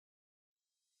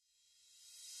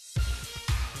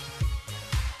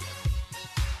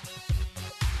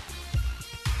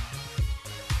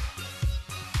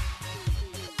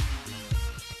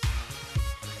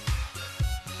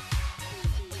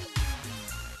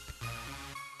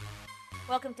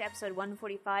Welcome to episode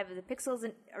 145 of the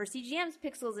CGM's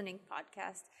Pixels and Ink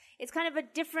podcast. It's kind of a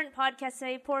different podcast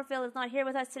today. Poor Phil is not here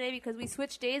with us today because we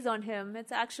switched days on him.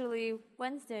 It's actually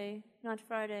Wednesday, not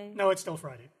Friday. No, it's still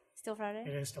Friday. Still Friday?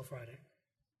 It is still Friday.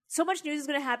 So much news is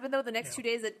going to happen, though, the next 2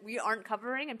 days that we aren't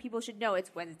covering, and people should know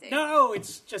it's Wednesday. No,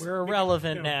 it's just... We're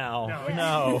irrelevant now.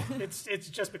 No. It's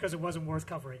just because it wasn't worth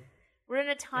covering. We're in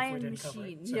a time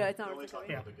machine. So. Yeah, it's not worth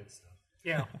covering.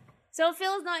 Yeah. So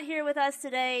Phil's not here with us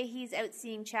today. He's out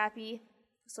seeing Chappie.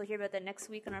 So we'll hear about that next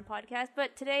week on our podcast.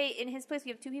 But today, in his place,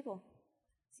 we have two people.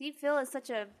 See, Phil is such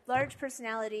a large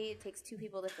personality. It takes two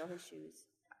people to fill his shoes.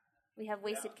 We have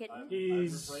Wasted Kitten.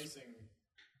 He's replacing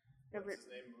what's his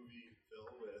name movie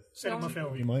Phil with Cinema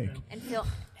Phil. Mike. And Phil.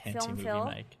 Film Phil.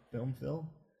 Mike. Film Phil?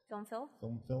 Film Phil.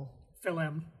 Film Phil? Phil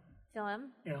M. Phil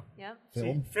M. Yeah. Yep.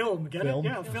 Film? See, film, get Film. it?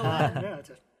 Yeah, Phil M. Yeah,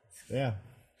 it's Yeah.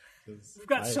 we've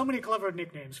got so many clever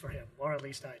nicknames for him, or at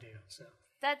least I do. So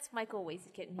That's Michael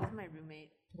Wasted Kitten. He's my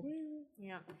roommate.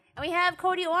 Yeah. And we have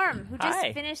Cody Orm, who just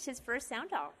Hi. finished his first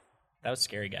sound off. That was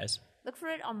scary, guys. Look for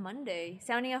it on Monday.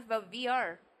 Sounding off about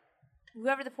VR.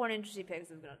 Whoever the porn industry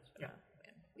picks is going to win.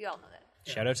 We all know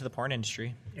that. Shout out to the porn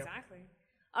industry. Yep. Exactly.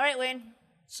 All right, Wayne.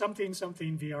 something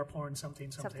VR porn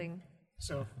something.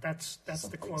 So that's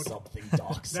the quote. Something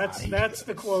dark side. That's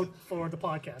the quote for the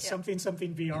podcast. Yep.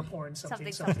 Something VR porn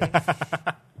something.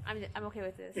 I'm okay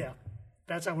with this. Yeah.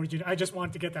 That's how we do it. I just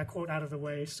wanted to get that quote out of the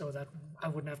way so that I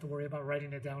wouldn't have to worry about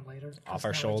writing it down later. Off our Now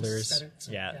I just shoulders. said it,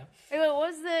 so, Yeah. Wait,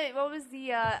 what was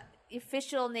the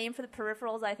official name for the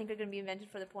peripherals I think are going to be invented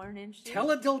for the porn industry?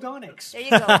 Teledildonics. There you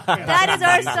go. That is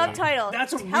our subtitle.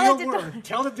 That's a real word.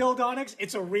 Teledildonics.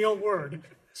 It's a real word.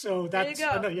 So that's There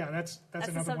you go. that's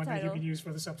another one that you can use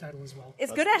for the subtitle as well.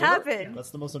 It's going to happen. That's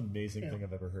the most amazing thing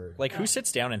I've ever heard. Like, who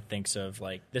sits down and thinks of,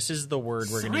 like, this is the word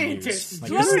we're going to Scientists. use?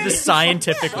 Like, this is the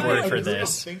scientific word for Scientists.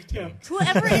 this. Think tank.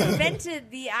 Whoever invented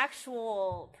the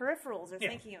actual peripherals are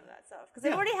thinking of that stuff because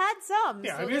they've already had some.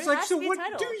 Yeah, so I mean, it's there like, has so to be a what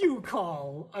title. do you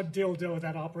call a dildo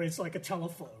that operates like a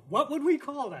telephone? What would we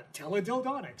call that?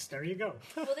 Teledildonics. There you go.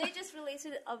 Well, they just released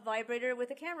a vibrator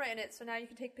with a camera in it, so now you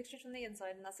can take pictures from the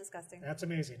inside, and that's disgusting. That's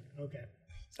amazing. Okay.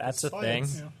 That's a thing.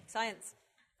 Science. Yeah. Science.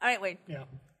 All right, wait. Yeah.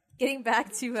 Getting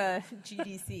back to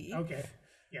GDC. Okay.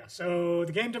 Yeah. So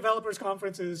the Game Developers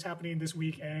Conference is happening this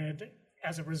week, and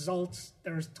as a result,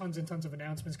 there's tons and tons of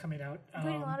announcements coming out.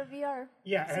 Including a lot of VR.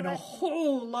 Yeah, So and a that-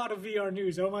 whole lot of VR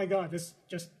news. Oh my god, this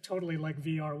just totally like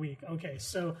VR week. Okay,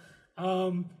 so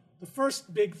the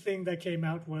first big thing that came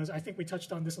out was, I think we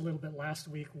touched on this a little bit last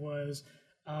week, was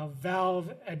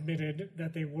Valve admitted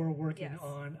that they were working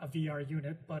on a VR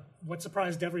unit, but what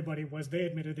surprised everybody was they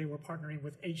admitted they were partnering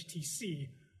with HTC,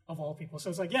 of all people. So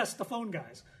it's like, yes, the phone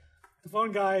guys. The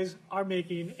phone guys are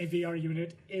making a VR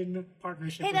unit in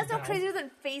partnership Hey, with that's no Valve. crazier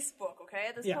than Facebook, okay,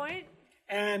 at this Yeah. point?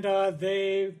 And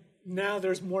now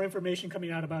there's more information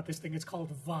coming out about this thing. It's called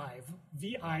Vive.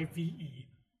 V-I-V-E.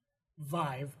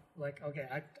 Vive. Like, okay,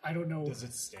 I don't know. Does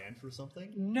it stand for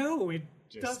something? No, it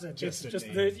Just- doesn't. just It's a just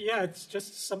name. it's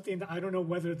just something that I don't know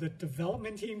whether the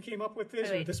development team came up with this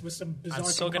or Wait. this was some bizarre. I'm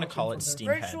still going to concoction call from it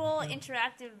their- Steam. Virtual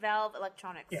Interactive Valve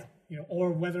Electronics. Yeah,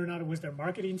 or whether or not it was their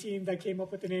marketing team that came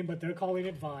up with the name, but they're calling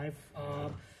it Vive.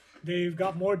 They've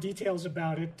got more details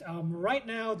about it. Right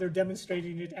now, they're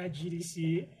demonstrating it at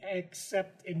GDC,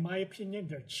 except, in my opinion,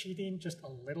 they're cheating just a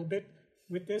little bit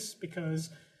with this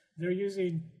because they're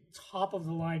using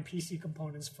top-of-the-line PC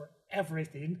components for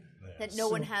everything. That no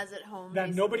one has at home. That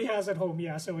basically. nobody has at home,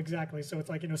 yeah, so exactly. So it's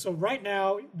like, so right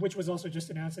now, which was also just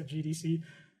announced at GDC,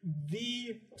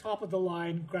 the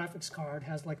top-of-the-line graphics card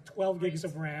has like 12 gigs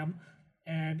of RAM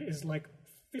and is like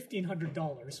 $1,500.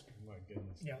 Oh my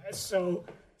goodness. Yeah, so,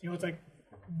 it's like,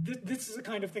 this is the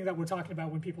kind of thing that we're talking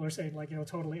about when people are saying, like,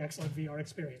 totally excellent VR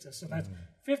experiences. So that's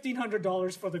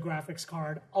 $1,500 for the graphics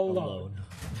card alone.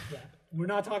 Yeah. We're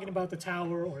not talking about the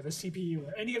tower or the CPU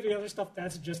or any of the other stuff.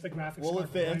 That's just the graphics Well, card.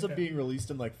 if it ends right up there. being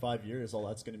released in like 5 years, all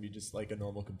that's going to be just like a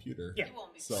normal computer. Yeah.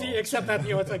 So, See, except that,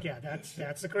 it's like,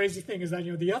 that's the crazy thing is that,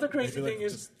 the other crazy maybe thing like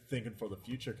is, just thinking for the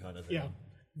future kind of thing. yeah,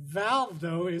 Valve,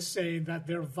 though, is saying that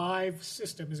their Vive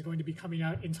system is going to be coming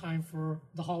out in time for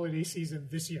the holiday season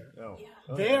this year. Oh.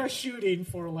 They are shooting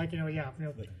for, like, Now.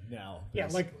 yeah,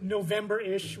 like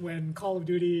November-ish when Call of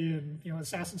Duty and,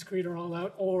 Assassin's Creed are all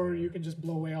out, or you can just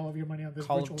blow away all of your money on this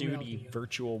Call virtual of Duty reality.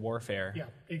 Virtual Warfare. Yeah,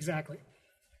 exactly.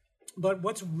 But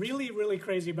what's really, really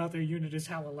crazy about their unit is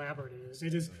how elaborate it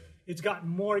is. It's got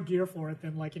more gear for it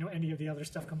than, like, any of the other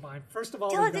stuff combined. First of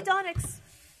all, Teledildonics.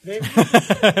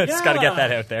 Just got to get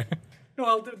that out there.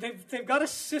 Well, they've got a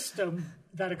system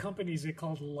that accompanies it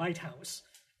called Lighthouse.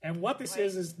 And what this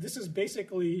is this is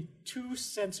basically 2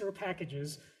 sensor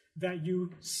packages that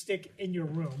you stick in your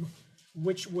room.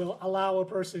 which will allow a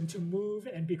person to move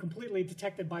and be completely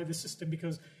detected by the system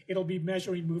because it'll be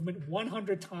measuring movement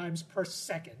 100 times per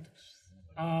second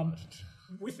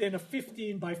within a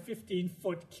 15 by 15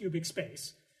 foot cubic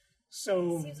space.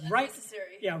 So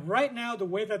right now, the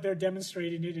way that they're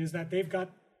demonstrating it is that they've got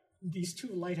these two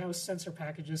Lighthouse sensor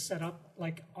packages set up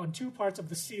like on two parts of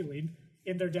the ceiling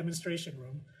in their demonstration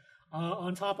room.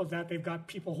 On top of that, they've got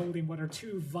people holding what are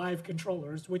two Vive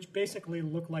controllers, which basically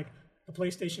look like the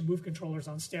PlayStation Move controllers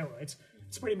on steroids.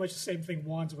 It's pretty much the same thing,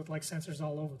 wands with like sensors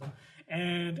all over them.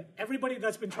 And everybody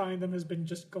that's been trying them has been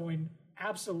just going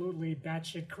absolutely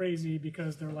batshit crazy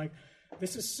because they're like,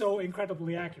 this is so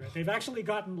incredibly accurate. They've actually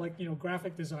gotten like,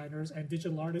 graphic designers and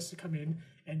digital artists to come in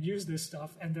and use this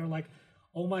stuff. And they're like,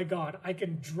 oh my God, I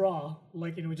can draw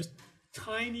like, just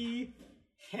tiny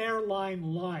hairline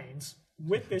lines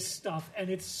with this stuff. And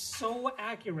it's so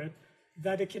accurate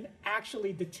that it can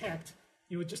actually detect,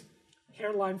 just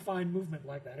hairline fine movement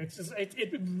like that. It's just,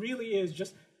 it really is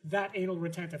just that anal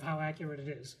retentive how accurate it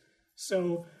is.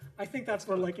 So I think that's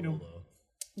where like,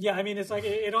 yeah, I mean, it's like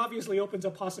it obviously opens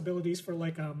up possibilities for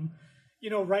like,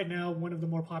 right now one of the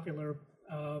more popular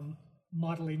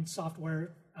modeling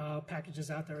software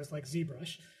packages out there is like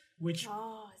ZBrush, which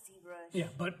ZBrush. Yeah,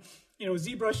 but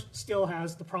ZBrush still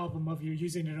has the problem of you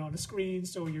using it on a screen,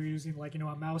 so you're using like a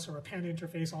mouse or a pen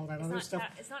interface, all that other stuff.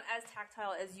 It's not as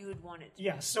tactile as you would want it to.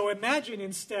 Yeah, so imagine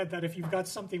instead that if you've got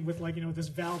something with like this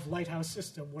Valve Lighthouse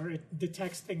system where it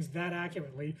detects things that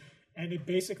accurately, and it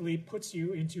basically puts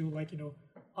you into like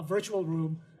a virtual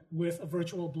room with a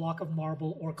virtual block of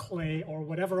marble or clay or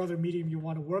whatever other medium you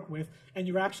want to work with, and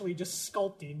you're actually just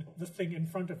sculpting the thing in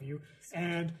front of you.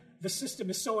 And the system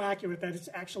is so accurate that it's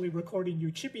actually recording you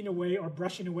chipping away or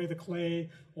brushing away the clay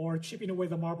or chipping away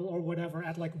the marble or whatever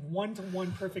at like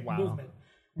 1-to-1 perfect movement.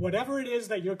 Whatever it is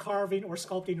that you're carving or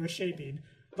sculpting or shaping,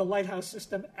 the Lighthouse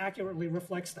system accurately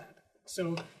reflects that.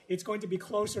 So it's going to be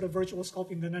closer to virtual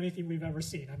sculpting than anything we've ever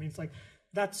seen. I mean, it's like,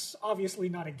 that's obviously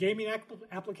not a gaming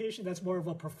application. That's more of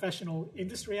a professional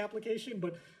industry application.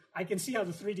 But I can see how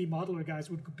the 3D modeler guys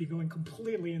would be going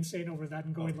completely insane over that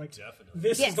and going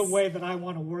this is the way that I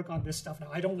want to work on this stuff now.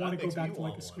 I don't want to go back to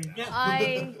like a screen.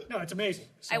 Yeah. No, it's amazing.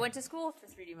 So, I went to school for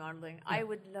 3D modeling. Yeah. I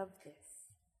would love this.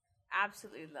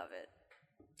 Absolutely love it.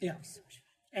 Yeah. So much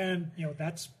fun. And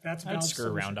that's I'd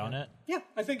screw around on it. Yeah,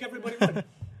 I think everybody would.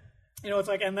 It's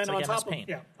like, and then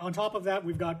on top of that,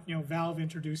 we've got Valve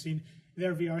introducing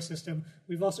their VR system.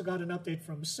 We've also got an update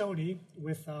from Sony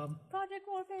with Project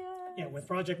Morpheus. Yeah, with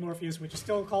Project Morpheus, which is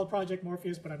still called Project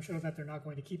Morpheus, but I'm sure that they're not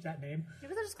going to keep that name.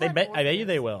 I bet you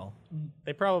they will.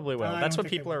 They probably will. That's what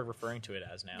people are referring to it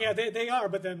as now. Yeah, they are.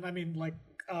 But then I mean, like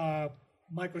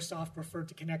Microsoft preferred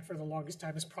to connect for the longest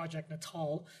time as Project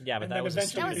Natal. Yeah, but that was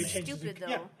stupid though.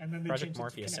 Yeah, and then they Project changed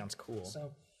Morpheus it to sounds cool.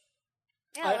 So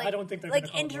yeah, I don't think they're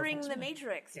like entering the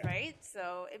Matrix, yeah. right?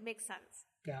 So it makes sense.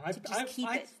 Yeah,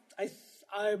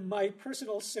 my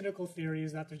personal cynical theory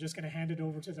is that they're just going to hand it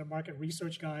over to their market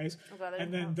research guys,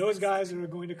 and then those guys are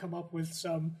going to come up with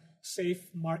some safe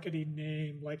marketing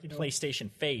name, like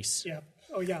PlayStation Face. Yeah.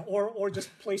 Oh yeah, or just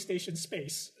PlayStation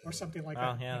Space or something like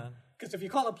that. Oh yeah. Because if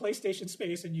you call it PlayStation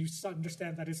Space and you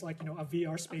understand that it's like a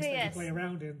VR space that you play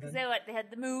around in, then they had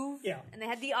the Move, yeah, and they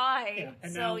had the Eye, yeah,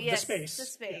 and so now the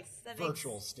space, yeah.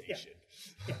 Virtual station,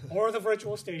 yeah, or the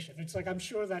virtual station. It's like I'm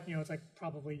sure that it's like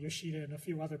probably Yoshida and a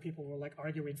few other people were like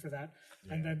arguing for that,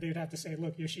 and then they'd have to say,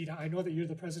 look, Yoshida, I know that you're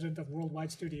the president of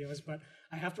Worldwide Studios, but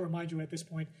I have to remind you at this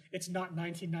point, it's not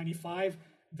 1995.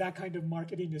 That kind of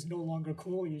marketing is no longer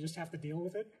cool. You just have to deal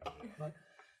with it. But,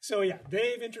 so yeah,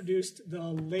 they've introduced the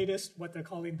latest, what they're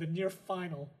calling the near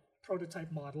final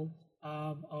prototype model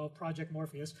of Project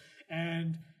Morpheus,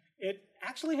 and it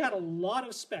actually had a lot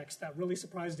of specs that really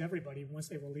surprised everybody once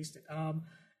they released it.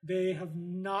 They have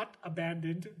not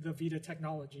abandoned the Vita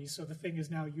technology, so the thing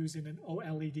is now using an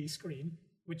OLED screen,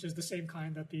 which is the same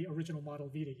kind that the original model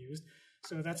Vita used.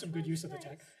 So that's some good use of the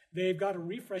tech. They've got a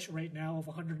refresh rate now of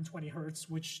 120 hertz,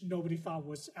 which nobody thought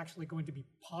was actually going to be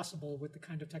possible with the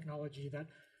kind of technology that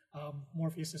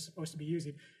Morpheus is supposed to be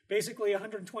using. Basically,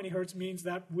 120 hertz means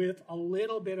that with a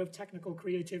little bit of technical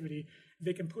creativity,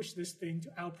 they can push this thing to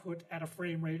output at a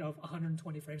frame rate of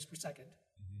 120 frames per second.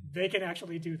 Mm-hmm. They can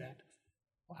actually do that.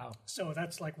 Wow. So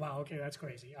that's like, wow, okay, that's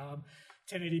crazy.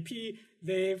 1080p.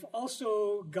 They've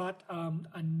also got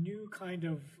a new kind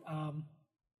of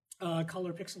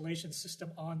color pixelation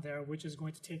system on there, which is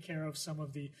going to take care of some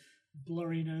of the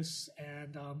blurriness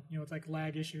and it's like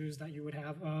lag issues that you would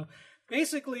have.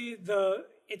 Basically,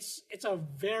 it's a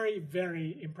very,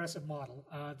 very impressive model.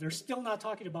 They're still not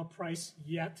talking about price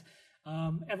yet.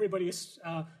 Everybody is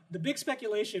the big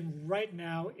speculation right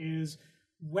now is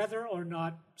whether or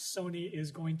not Sony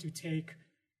is going to take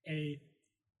a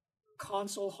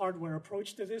console hardware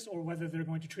approach to this or whether they're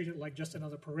going to treat it like just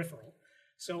another peripheral.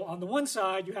 So on the one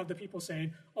side, you have the people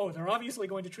saying, oh, they're obviously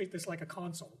going to treat this like a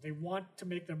console. They want to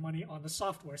make their money on the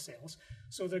software sales.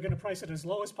 So they're going to price it as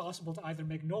low as possible to either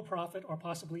make no profit or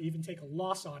possibly even take a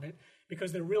loss on it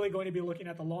because they're really going to be looking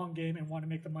at the long game and want to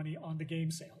make the money on the game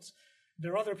sales.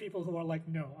 There are other people who are like,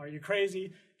 no, are you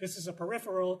crazy? This is a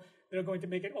peripheral. They're going to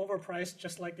make it overpriced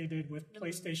just like they did with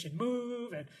PlayStation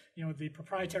Move and, the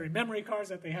proprietary memory cards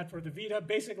that they had for the Vita.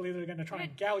 Basically, they're going to try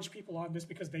and gouge people on this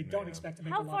because they don't expect to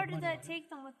make a lot of money. How far did that take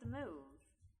them with the Move?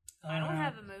 I don't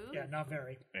have a Move. Yeah, not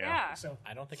very. Yeah. So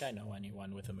I don't think I know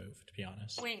anyone with a Move, to be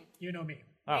honest. Wayne. You know me.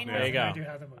 Oh, Wayne there you go. I do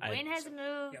have the Move. Wayne has a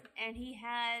Move, and he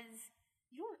has...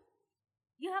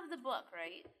 You have the book,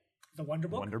 right? The Wonder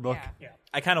Book? Wonder Book? Yeah.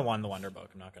 I kind of won the Wonder Book,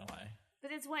 I'm not going to lie.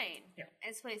 But it's Wayne. Yeah.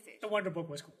 And it's PlayStation. The Wonder Book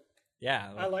was cool.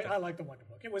 Yeah. I like the Wonder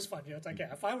Book. It was fun. It's like,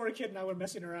 if I were a kid and I were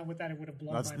messing around with that, it would have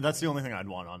blown my mind. That's the only thing I'd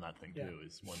want on that thing, too,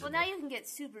 is Wonder Book. Well, now you can get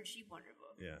super cheap Wonder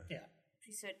Book. Yeah. Yeah.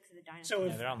 She said to the dinosaurs. So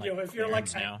if, they're on, if you're like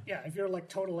clearance now. if you're like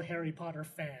total Harry Potter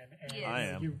fan and Yes. I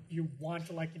am. you want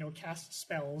to cast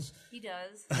spells, He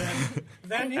does.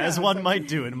 then As it's one like- might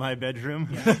do in my bedroom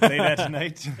late at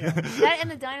night. That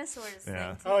and the dinosaurs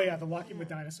Yeah. thing. Oh yeah, the Walking with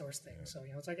Dinosaurs thing. So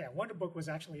it's like Wonder Book was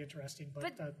actually interesting,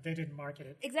 but they didn't market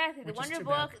it. Exactly. The Which is Wonder too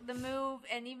Book, the Move,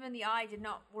 and even the Eye did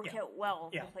not work Yeah. out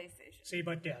well Yeah. for PlayStation. See,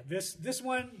 but this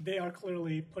one they are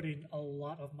clearly putting a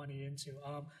lot of money into.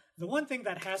 The one thing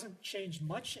that hasn't changed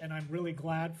much, and I'm really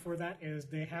glad for that, is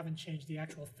they haven't changed the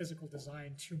actual physical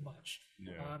design too much.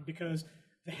 Because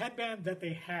the headband that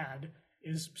they had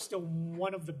is still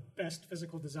one of the best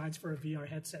physical designs for a VR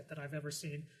headset that I've ever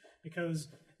seen. Because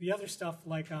the other stuff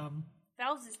like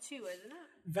Valve's is too, isn't it?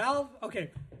 Valve, okay,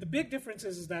 the big difference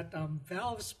is that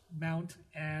Valve's mount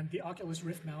and the Oculus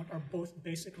Rift mount are both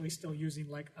basically still using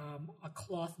a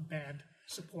cloth band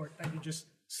support that you just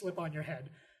slip on your head.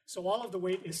 So all of the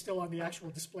weight is still on the actual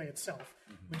display itself,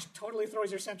 which totally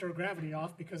throws your center of gravity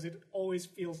off because it always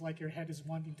feels like your head is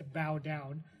wanting to bow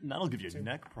down. And that'll give you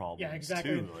neck problems, Yeah,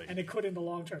 exactly. too. And it could in the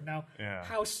long term. Now,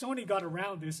 how Sony got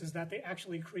around this is that they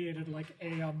actually created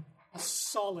a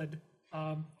solid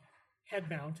head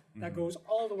mount that goes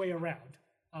all the way around.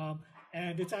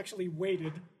 And it's actually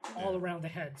weighted all around the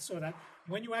head so that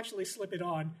when you actually slip it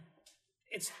on,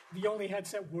 it's the only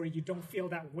headset where you don't feel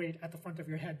that weight at the front of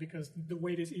your head because the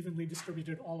weight is evenly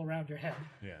distributed all around your head.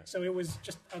 Yeah. So it was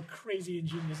just a crazy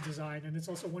ingenious design, and it's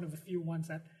also one of the few ones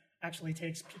that actually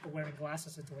takes people wearing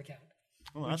glasses into account.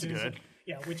 Well, that's which is- good.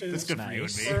 Yeah, which is That's good for you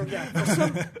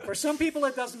and me. for some people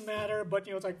it doesn't matter, but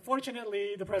it's like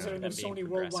fortunately the president of them being Sony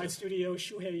Worldwide progressive. Studio,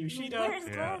 Shuhei Wears Yoshida,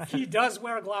 glasses. he does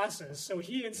wear glasses, so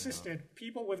he insisted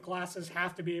people with glasses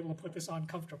have to be able to put this on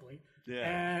comfortably,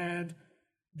 and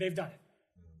they've done it.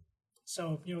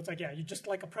 So it's like you just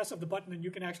a press of the button and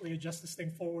you can actually adjust this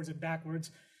thing forwards and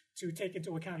backwards to take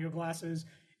into account your glasses.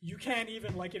 You can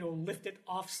even lift it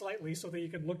off slightly so that you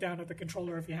can look down at the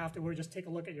controller if you have to, or just take a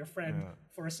look at your friend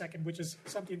for a second, which is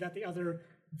something that the other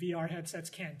VR headsets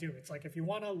can't do. It's like if you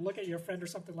want to look at your friend or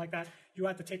something like that, you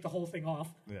have to take the whole thing off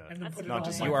and then put it Not on.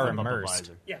 just You are flip up a immersed.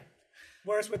 visor. Yeah.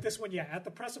 Whereas with this one, at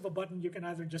the press of a button, you can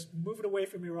either just move it away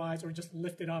from your eyes or just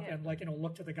lift it up and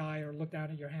look to the guy or look down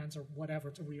at your hands or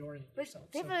whatever to reorient But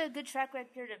yourself. they So- have a good track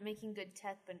record of making good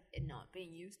tech, but it not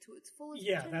being used to its fullest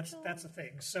Yeah, potential. that's the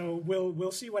thing. So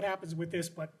we'll see what happens with this,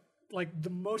 but the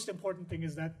most important thing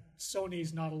is that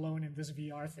Sony's not alone in this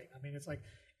VR thing. I mean,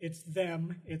 it's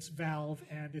them, it's Valve,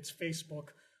 and it's Facebook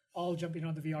all jumping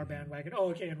on the VR bandwagon. Oh,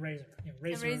 okay, and Razer.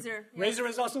 Razer, yeah. Razer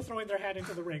is also throwing their hat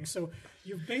into the ring. So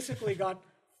you've basically got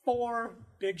 4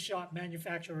 big shot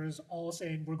manufacturers all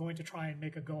saying we're going to try and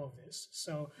make a go of this.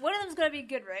 So One of them's got to be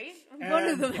good, right? One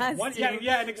of them has to.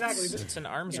 Yeah, and exactly. This, It's an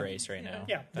arms race right now.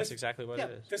 Yeah, That's this- exactly what it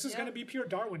is. This is going to be pure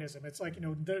Darwinism. It's like,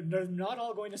 they're not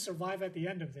all going to survive at the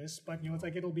end of this, but, it's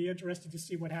like it'll be interesting to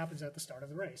see what happens at the start of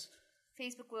the race.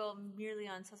 Facebook will merely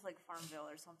on stuff like Farmville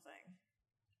or something.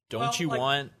 Don't Well, you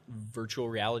want virtual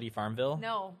reality Farmville?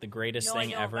 No. The greatest No, I thing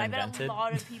don't. ever I bet invented? a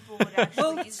lot of people would actually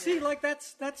Well, use see, it.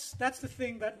 that's the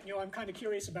thing that I'm kind of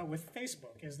curious about with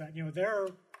Facebook is that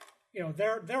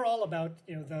they're all about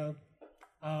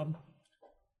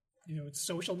it's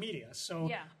social media. So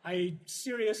Yeah. I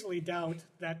seriously doubt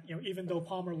that even though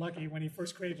Palmer Luckey, when he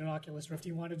first created Oculus Rift,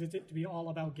 he wanted it to be all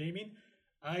about gaming.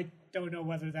 I don't know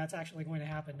whether that's actually going to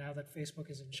happen now that Facebook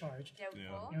is in charge.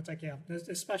 Doubtful. It's like,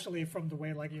 especially from the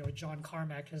way John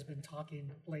Carmack has been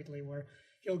talking lately, where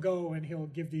he'll go and he'll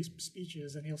give these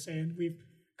speeches and he'll say, and we've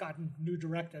gotten new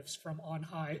directives from on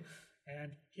high,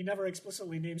 And he never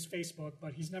explicitly names Facebook,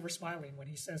 but he's never smiling when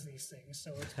he says these things.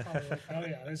 So it's probably like, oh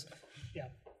yeah,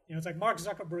 it's like Mark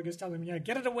Zuckerberg is telling me,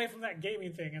 get it away from that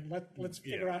gaming thing, and let's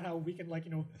figure out how we can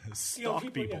steal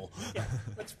people.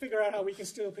 Let's figure out how we can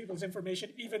steal people's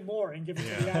information even more and give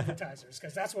it to the advertisers,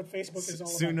 because that's what Facebook is all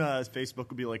Soon, about. Facebook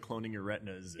will be like cloning your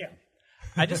retinas. Yeah.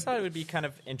 I just thought it would be kind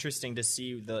of interesting to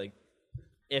see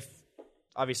if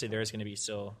obviously there is going to be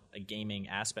still a gaming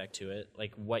aspect to it,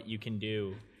 like what you can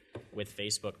do with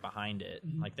Facebook behind it,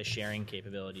 like the sharing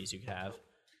capabilities you could have.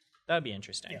 That would be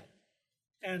interesting. Yeah.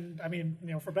 And I mean,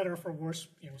 for better or for worse,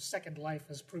 Second Life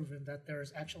has proven that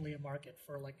there's actually a market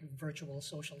for like virtual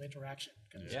social interaction.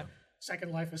 Yeah.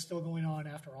 Second Life is still going on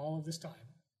after all of this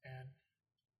time, and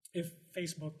if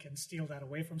Facebook can steal that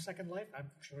away from Second Life,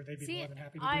 I'm sure they'd be more than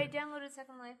happy to do I it. downloaded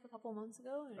Second Life a couple months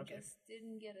ago and Okay. just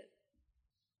didn't get it.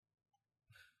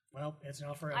 Well, it's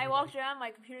not for everybody. I walked around,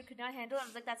 my computer could not handle it. I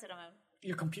was like, that's it, I'm out.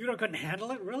 Your computer couldn't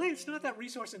handle it? Really? It's not that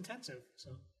resource intensive.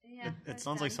 So Yeah, It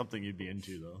sounds like something you'd be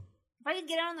into, though. If I could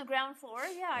get out on the ground floor,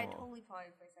 I'd totally probably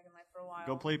play Second Life for a while.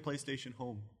 Go play PlayStation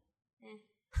Home.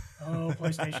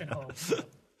 PlayStation Home.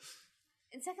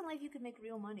 In Second Life, you could make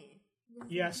real money.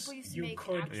 Yes, People used to you make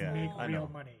could actual... make I real know.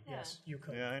 money. Yeah. Yes, you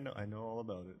could. Yeah, I know all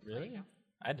about it. Really?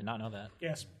 I did not know that.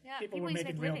 Yes, Yeah, people people were used to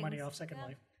making make real money livings. off Second Yeah.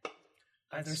 Life.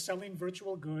 Either selling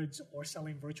virtual goods or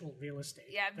selling virtual real estate.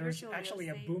 Yeah, There's virtual real actually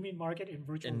a estate. booming market in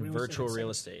virtual In real virtual estate. real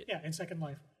estate. Yeah, in Second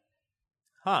Life.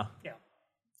 Huh. Yeah.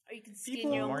 Or you could skin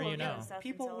People- your own More you clothing know. and stuff.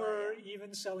 People and were sell it,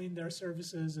 even selling their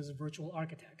services as virtual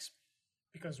architects.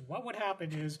 Because what would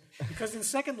happen is, because in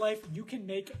Second Life, you can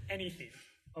make anything,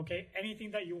 okay?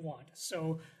 Anything that you want.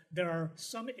 So there are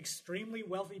some extremely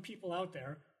wealthy people out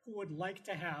there who would like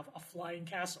to have a flying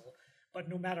castle. But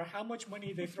no matter how much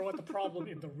money they throw at the problem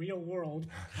in the real world,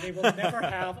 they will never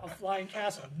have a flying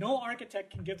castle. No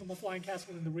architect can give them a flying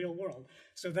castle in the real world.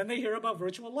 So then they hear about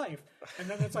virtual life. And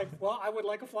then it's like, well, I would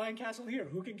like a flying castle here.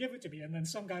 Who can give it to me? And then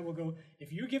some guy will go,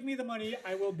 if you give me the money,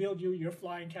 I will build you your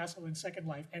flying castle in Second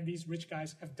Life. And these rich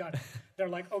guys have done it. They're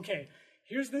like, okay,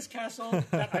 here's this castle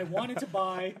that I wanted to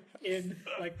buy in,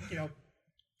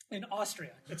 in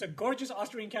Austria. It's a gorgeous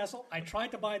Austrian castle. I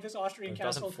tried to buy this Austrian It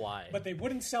doesn't castle, fly. but they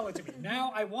wouldn't sell it to me.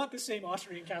 Now I want the same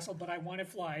Austrian castle, but I want it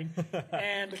flying.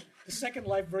 And the Second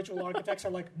Life virtual architects are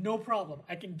like, no problem,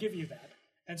 I can give you that.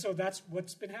 And so that's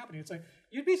what's been happening. It's like,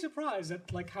 you'd be surprised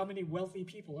at like how many wealthy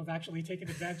people have actually taken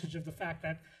advantage of the fact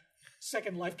that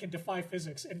Second Life can defy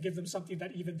physics and give them something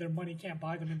that even their money can't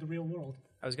buy them in the real world.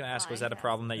 I was going to ask, was that a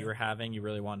problem that you were having? You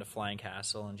really wanted a flying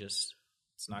castle and just,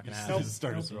 it's not going to happen? Just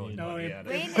started throwing money at it.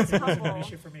 Wayne is It wasn't an humble.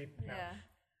 issue for me. No. Yeah.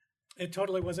 It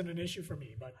totally wasn't an issue for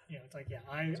me, but it's like,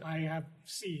 I have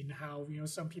seen how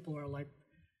some people are like,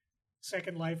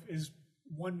 Second Life is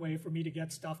one way for me to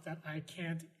get stuff that I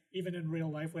can't even in real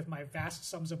life with my vast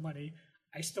sums of money.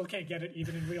 I still can't get it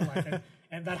even in real life.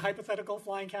 And that hypothetical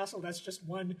flying castle, that's just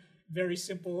one very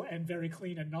simple and very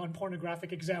clean and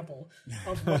non-pornographic example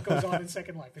of what goes on in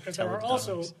Second Life. Because there are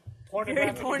also Very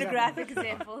pornographic pornographic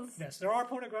examples. Yes, there are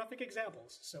pornographic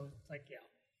examples. So, like,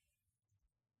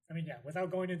 I mean,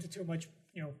 without going into too much,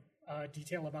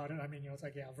 detail about it, I mean, it's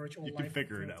like, virtual You life. can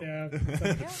figure it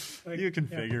out. Like, You can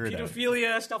figure it out.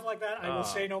 pedophilia, stuff like that, I will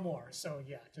say no more. So,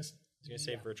 just... I was going to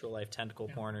say virtual life tentacle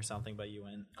porn or something, but you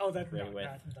went Oh, that, right no, with.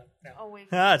 no. Oh, wait.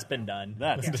 Ah, it's been done.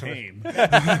 That's tame.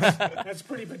 That's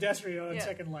pretty pedestrian on Yeah.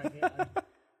 Second Life. Yeah.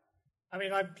 I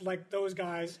mean, I'm like those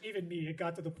guys. Even me, it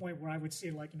got to the point where I would see,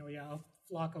 like, a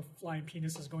flock of flying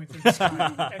penises going through the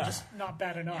sky, and just not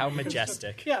bad enough. How Because it's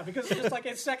majestic. just- yeah, because it's just like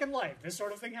it's Second Life. This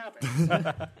sort of thing happens.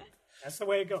 That's the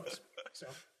way it goes. So,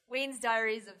 Wayne's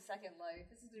Diaries of Second Life.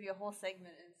 This is going to be a whole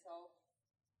segment in itself.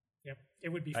 yep, it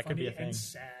would be That could funny be a thing. and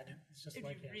sad. It's just It'd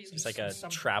like be really It's like a some-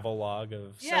 travel log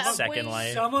of Yeah, Second Wayne-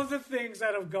 Life. Some of the things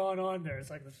that have gone on there, it's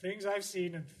like the things I've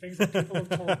seen and the things that people have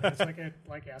told me. It's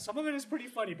like, some of it is pretty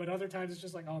funny, but other times it's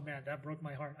just like, oh man, that broke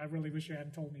my heart. I really wish you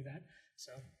hadn't told me that.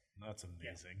 So, That's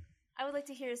amazing. I would like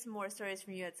to hear some more stories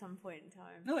from you at some point in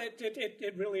time. no,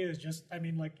 it really is just, I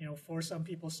mean, like, for some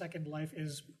people, Second Life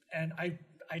is, and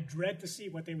I dread to see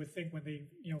what they would think when they,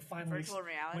 finally, Virtual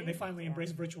reality? when they finally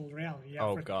embrace virtual reality. Yeah,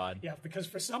 Oh, God. Yeah, because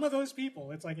for some of those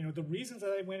people, it's like, the reasons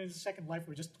that they went into Second Life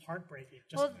were just heartbreaking.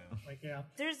 Just Well,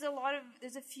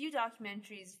 there's a few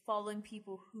documentaries following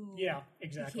people who Yeah,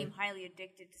 exactly. became highly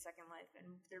addicted to Second Life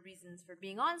and their reasons for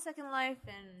being on Second Life,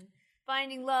 but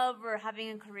finding love or having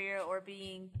a career or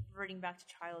reverting back to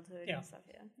childhood Yeah. and stuff.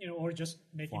 Yeah. You know, or just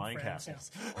making Flying friends.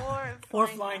 castles. Or Or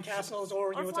flying castles, or,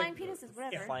 you know, or it's flying like, penises,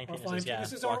 whatever. yeah, Flying or penises, flying yeah.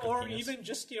 penises, Walk of or penis. even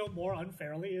just, you know, more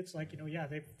unfairly, it's like, you know, yeah,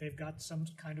 they've got some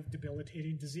kind of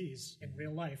debilitating disease in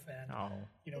real life, and Oh.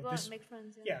 you They know go out this, and make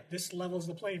friends. yeah, this levels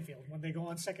the playing field. When they go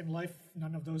on Second Life,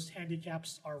 none of those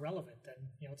handicaps are relevant, and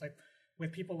you know, it's like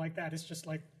with people like that, it's just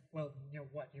like, well, you know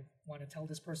what, you want to tell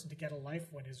this person to get a life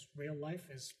when his real life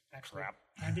is actually Crap.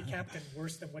 handicapped and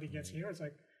worse than what he gets here. It's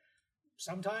like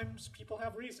sometimes people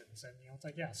have reasons, and you know, it's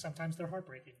like, yeah, sometimes they're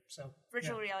heartbreaking. So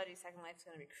Virtual yeah, reality Second Life is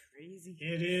going to be crazy.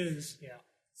 it is, yeah.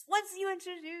 Once you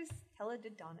introduce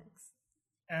teledildonics.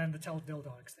 And the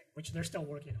teledildonics thing, which they're still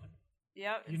working on.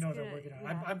 Yep. You know they're working on.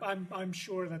 Yeah. I'm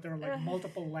sure that there are like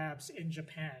multiple labs in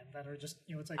Japan that are just,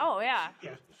 you know, it's like, Oh, yeah.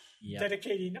 yeah, Yep.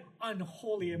 dedicating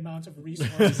unholy amounts of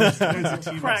resources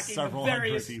to cracking the several hundred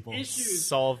various people. issues.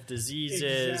 Solve diseases?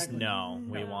 Exactly. No,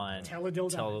 we want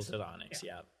Teledildonics. teledildonics.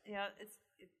 Yeah. Yeah,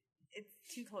 it's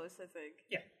too close, I think.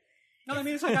 Yeah. No, I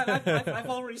mean, it's like I've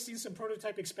already seen some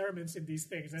prototype experiments in these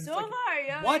things. And So it's like, have I,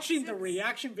 yeah. watching the It's-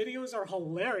 reaction videos are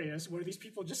hilarious, where these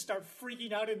people just start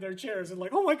freaking out in their chairs and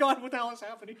like, oh my god, what the hell is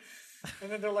happening? And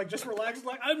then they're like, just relaxed,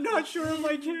 like, I'm not sure if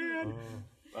I can.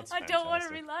 That's I don't want to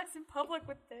fantastic. relax in public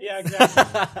with this. Yeah,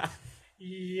 exactly.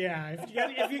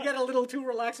 Yeah, if you get a little too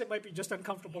relaxed, it might be just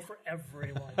uncomfortable for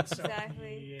everyone. So,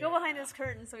 Exactly. Yeah. Go behind this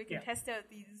curtain so we can Yeah. test out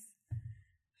these things.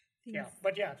 Yeah,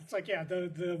 but yeah, it's like, yeah,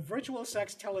 the virtual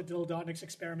sex teledildonics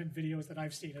experiment videos that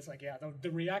I've seen, it's like, yeah,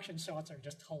 the reaction shots are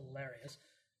just hilarious.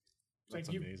 It's That's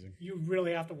like amazing. You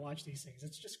really have to watch these things.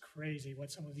 It's just crazy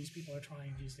what some of these people are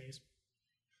trying these days.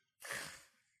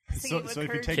 So if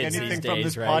you take Kids anything these from days,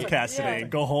 this right? podcast Yeah. today,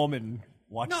 go home and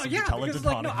watch No, some yeah, because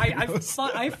like, no,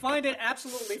 teledildonic I find it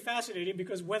absolutely fascinating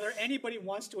because whether anybody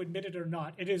wants to admit it or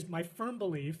not, it is my firm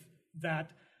belief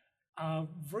that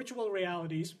virtual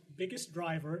reality's biggest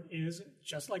driver is,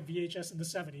 just like VHS in the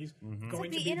 70s, going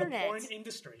like to the be internet. the porn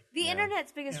industry. The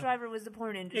internet's biggest Yeah. driver was the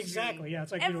porn industry. Exactly, yeah,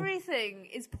 it's like, you know, everything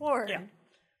is porn. Yeah.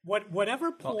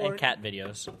 Whatever Well, porn, and cat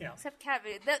videos. yeah. Except cat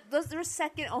video. Those are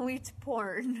second only to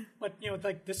porn. But you know,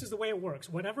 like, this is the way it works.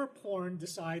 Whenever porn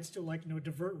decides to, like, you know,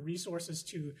 divert resources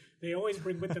to, they always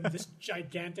bring with them this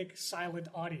gigantic silent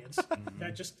audience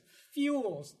that just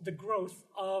fuels the growth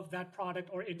of that product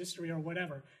or industry or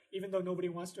whatever, even though nobody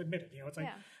wants to admit it. You know, it's like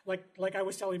Yeah. like I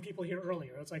was telling people here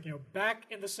earlier. It's like, you know, back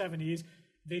in the 70s,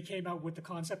 they came out with the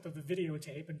concept of the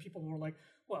videotape, and people were like,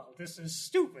 well, this is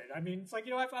stupid. I mean, it's like,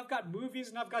 you know, I've got movies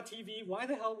and I've got TV. Why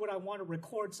the hell would I want to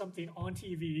record something on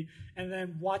TV and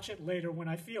then watch it later when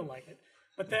I feel like it?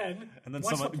 But then... And then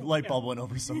once some the- light yeah. bulb went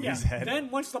over somebody's Yeah. head. Then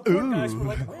once the porn guys were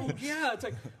like, oh yeah, it's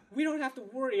like, we don't have to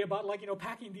worry about, like, you know,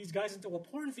 packing these guys into a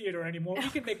porn theater anymore. We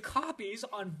can make copies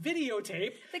on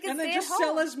videotape They can and then stay just at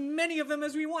sell home. as many of them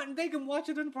as we want, and they can watch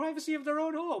it in the privacy of their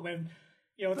own home. And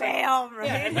you know, it's Damn right.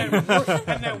 yeah,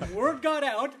 and then word got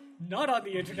out, not on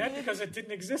the internet because it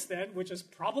didn't exist then, which is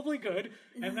probably good.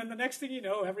 And then the next thing you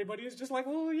know, everybody is just like,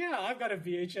 well, yeah, I've got a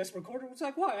VHS recorder. It's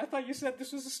like, why? I thought you said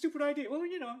this was a stupid idea. Well,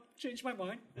 you know, changed my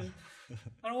mind.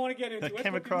 I don't want to get into I it.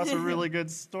 came but- across a really good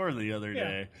store the other Yeah.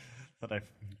 day that I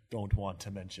don't want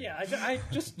to mention. Yeah, I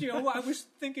just, you know, I was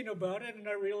thinking about it and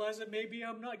I realized that maybe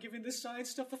I'm not giving this science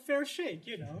stuff a fair shake,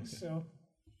 you know, so.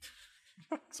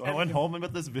 So I went home and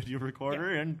with this video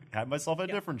recorder and had myself a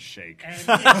different shake. And,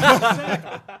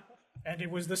 exactly. And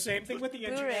it was the same thing with the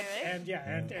Blu-ray, internet. right? And yeah,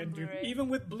 and dude, Blu-ray. even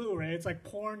with Blu-ray, it's like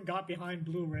porn got behind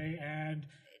Blu-ray, and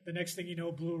the next thing you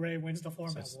know, Blu-ray wins the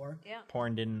format war. Yeah.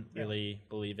 Porn didn't really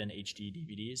believe in HD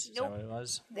DVDs. Is Nope. that what it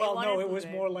was? They Well, no, wanted it was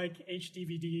Blu-ray. more like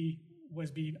HDVD was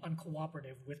being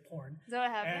uncooperative with porn. Is that what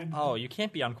happened? And Oh, you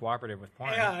can't be uncooperative with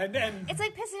porn. yeah, and It's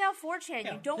like pissing out 4chan.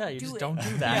 Yeah. You don't Yeah, you do just it. don't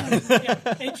do that.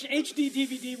 HD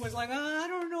DVD was like, I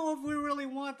don't know if we really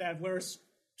want that. Whereas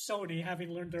Sony, having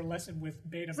learned their lesson with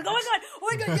Betamax, It's like, oh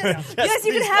my god, yes, yes,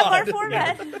 you can have our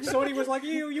format. Sony was like,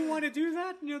 you want to do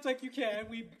that? And it's like, you can.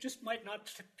 We just might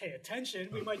not pay attention.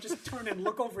 We might just turn and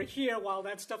look over here while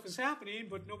that stuff is happening,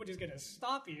 but nobody's going to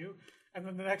stop you. And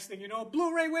then the next thing you know,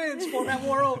 Blu-ray wins, format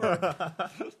war over.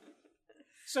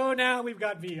 So now we've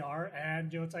got VR,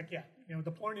 and you know, it's like, yeah, you know,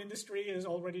 the porn industry is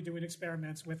already doing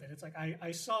experiments with it. It's like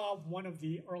I saw one of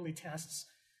the early tests.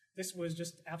 This was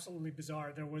just absolutely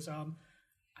bizarre. There was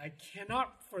I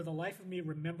cannot for the life of me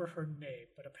remember her name,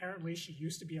 but apparently she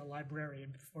used to be a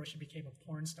librarian before she became a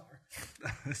porn star.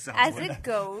 As it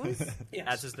goes,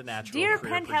 As is the natural dear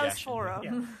career Penthouse progression.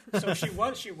 Forum. Yeah. So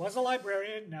she was a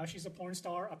librarian. Now she's a porn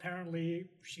star. Apparently,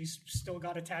 she's still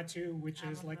got a tattoo, which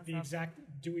is like the exact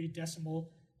Dewey Decimal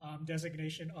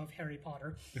designation of Harry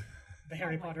Potter. the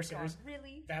Harry Oh my Potter God, series.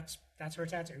 really? That's her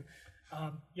tattoo.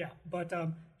 But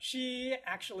she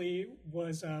actually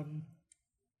was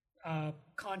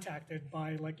contacted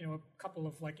by a couple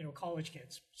of college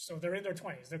kids. So they're in their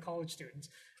 20s, they're college students,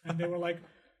 and they were like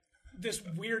this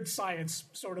weird science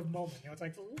sort of moment. It's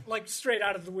like straight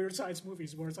out of the Weird Science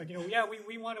movies, where it's like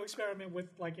we want to experiment with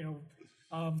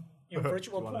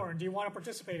virtual porn. Do you want to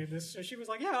participate in this? So she was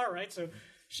like, yeah, all right. So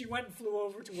she went and flew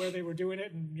over to where they were doing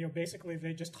it, and basically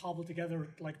they just cobbled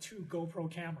together like 2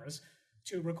 GoPro cameras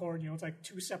to record. It's like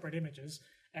 2 separate images,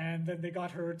 and then they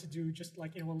got her to do just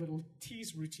a little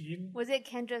tease routine. Was it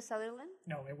Kendra Sutherland?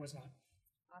 No, it was not.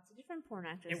 Oh, it's a different porn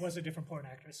actress. It was a different porn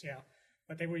actress, yeah.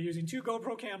 But they were using 2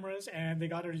 GoPro cameras, and they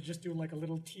got her to just do a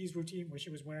little tease routine where she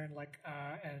was wearing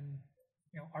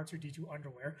R2D2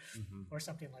 underwear or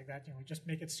something like that. Just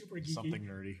make it super geeky. Something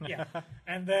nerdy. Yeah.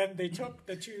 And then they took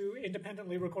the 2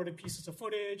 independently recorded pieces of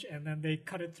footage, and then they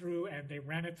cut it through and they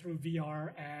ran it through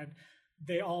VR, and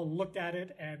they all looked at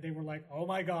it and they were like, "Oh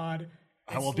my God."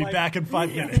 I will be back in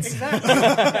 5 minutes.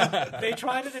 Exactly. They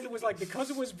tried it, and it was because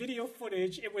it was video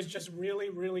footage, it was just really,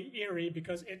 really eerie,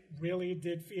 because it really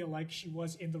did feel like she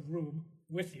was in the room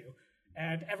with you.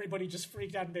 And everybody just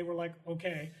freaked out, and they were like,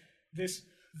 okay, this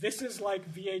is like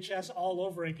VHS all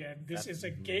over again. This is a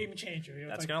game changer.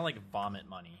 That's gonna vomit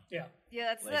money. Yeah.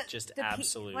 Yeah, that's just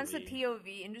absolutely. Once the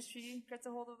absolutely. POV industry gets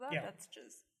a hold of that, Yeah. that's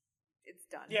just it's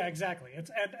done. Yeah, exactly.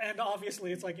 And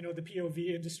obviously it's the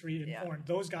POV industry in porn.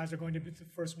 Those guys are going to be the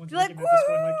first ones You're looking at this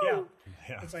going "Woo!"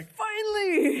 Yeah. It's like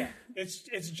Finally! yeah, it's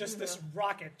just this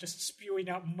rocket just spewing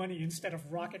out money instead of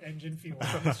rocket engine fuel.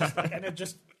 And it's just and it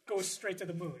just goes straight to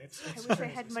the moon. It's I wish I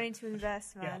crazy. had money to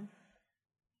invest, man.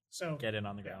 So Get in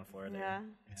on the ground floor there. Yeah.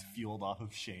 It's fueled off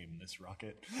of shame, this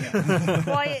rocket.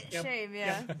 Quiet shame,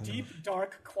 yeah. deep,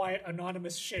 dark, quiet,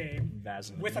 anonymous shame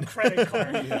Vaseline. with a credit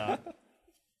card. Yeah.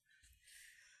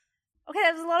 Okay,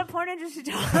 that was a lot of porn industry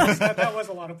talk. That was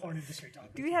a lot of porn industry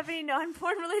talk. Do we have any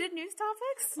non-porn related news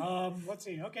topics? Let's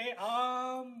see. Okay.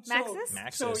 Maxis?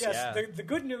 Maxis, So yes, yeah. the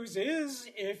good news is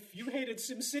if you hated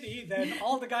SimCity, then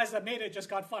all the guys that made it just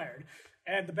got fired.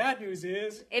 And the bad news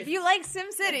is If you like if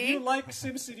SimCity, you like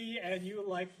SimCity and you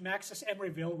like Maxis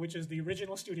Emeryville, which is the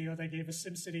original studio that gave us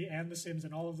SimCity and The Sims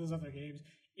and all of those other games,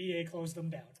 EA closed them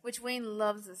down. which Wayne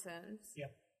loves The Sims.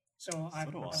 Yep. So I'm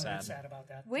do I. sad about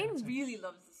that. Wayne So- really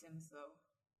loves The Sims, though.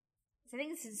 I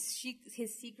think it's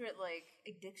his secret,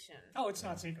 addiction. Oh, it's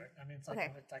not secret. I mean, it's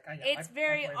Okay. I It's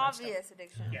very play that stuff. obvious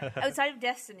addiction. Yeah. Outside of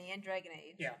Destiny and Dragon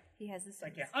Age. Yeah. He has The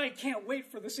Sims. I can't wait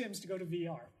for The Sims to go to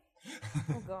VR.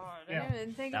 Oh, God. Yeah. I didn't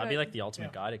even think That would about be it. like the ultimate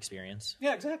Yeah. God experience.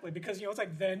 Yeah, exactly. Because it's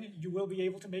then you will be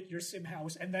able to make your sim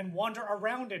house and then wander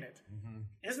around in it.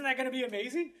 Isn't that going to be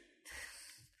amazing?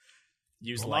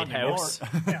 Use Well, not Lighthouse.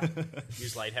 Yeah,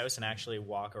 Use Lighthouse and actually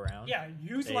walk around. yeah.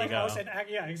 Use There you Lighthouse go. and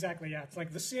yeah, exactly. Yeah, it's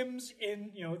like The Sims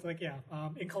in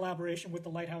in collaboration with the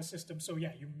Lighthouse system. So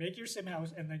yeah, you make your sim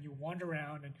house and then you wander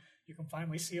around and you can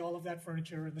finally see all of that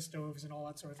furniture and the stoves and all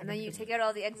that sort of thing. And then you take out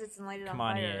all the exits and light it Come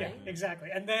on on, fire, EA. Yeah, right? exactly.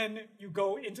 And then you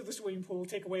go into the swimming pool,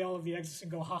 take away all of the exits,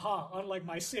 and go, haha, unlike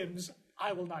my Sims,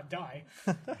 I will not die.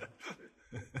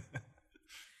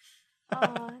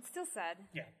 Oh, it's still sad.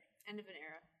 Yeah. End of an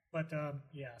era. But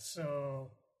yeah,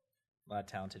 so A lot of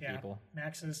talented yeah, people.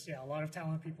 Maxis, yeah, a lot of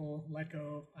talented people let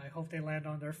go. I hope they land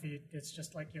on their feet. It's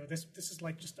just this is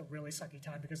just a really sucky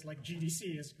time because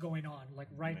GDC is going on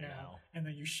right now, and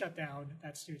then you shut down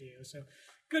that studio. So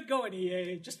good going,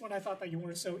 EA. Just when I thought that you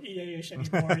weren't so EA-ish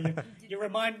anymore, you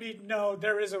remind me, no,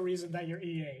 there is a reason that you're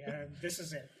EA, and this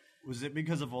is it. Was it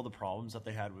because of all the problems that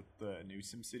they had with the new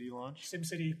SimCity launch?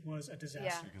 SimCity was a disaster.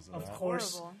 Yeah. Because of Of that?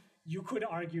 course, Horrible. you could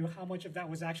argue how much of that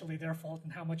was actually their fault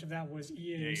and how much of that was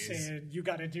EA EA's. saying, you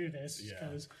got to do this Yeah.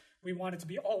 because we want it to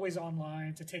be always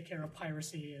online to take care of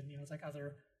piracy and,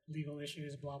 other legal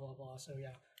issues, blah, blah, blah. So, yeah,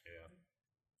 Yeah.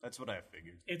 That's what I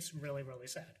figured. it's really, really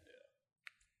sad.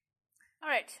 All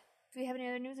right. Do we have any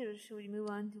other news, or should we move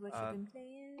on to what you've been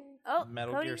playing? Oh,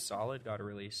 Metal Cody. Gear Solid got a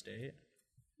release date.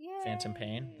 Yay. Phantom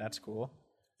Pain. That's cool.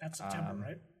 That's September,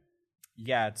 right?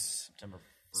 Yeah, it's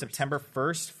September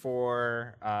 1st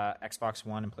for Xbox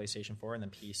One and PlayStation 4, and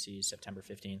then PC September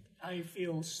 15th. I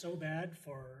feel so bad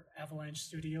for Avalanche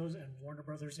Studios and Warner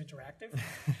Brothers Interactive.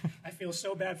 I feel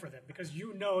so bad for them because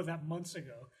that months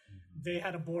ago they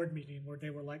had a board meeting where they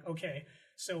were like, okay,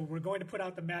 so we're going to put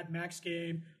out the Mad Max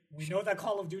game. We know that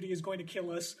Call of Duty is going to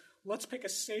kill us. Let's pick a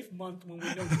safe month when we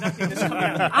know nothing is coming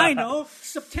out. I know,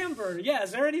 September. Yeah, is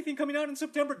there anything coming out in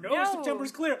September? No.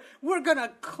 September's clear. We're going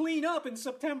to clean up in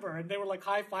September. And they were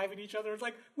high-fiving each other. It's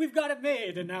we've got it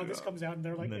made. And now this comes out and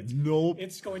they're like, Nope.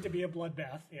 it's going to be a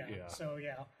bloodbath. Yeah. So,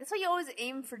 yeah. That's why you always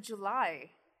aim for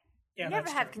July. Yeah, You never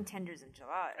that's have true. contenders in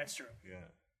July. That's true. Yeah.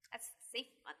 That's a safe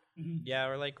month. Yeah,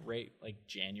 or like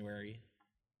January,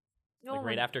 No like one-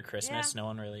 right after Christmas. yeah. No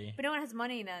one really. But no one has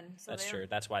money then. So That's they true. don't-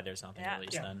 That's why there's nothing Yeah.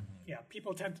 released Yeah. then. Yeah,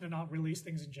 people tend to not release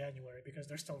things in January because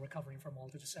they're still recovering from all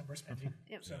the December spending.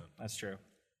 Yep. So That's true.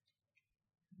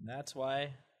 That's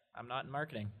why I'm not in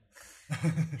marketing.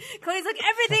 Cody's like,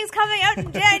 everything's coming out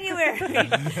in January.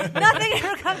 Nothing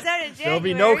ever comes out in January. There'll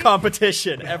be no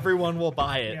competition. Everyone will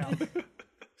buy it. yeah,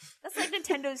 That's like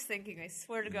Nintendo's thinking, I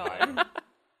swear to God.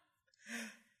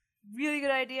 Really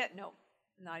good idea? No,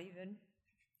 not even.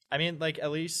 I mean, like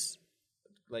at least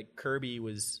like Kirby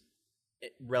was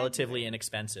relatively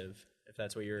inexpensive, if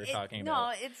that's what you were talking No,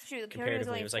 about. it's true. The carrier was Comparatively,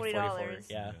 only it was like $40. 44.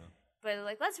 Yeah, But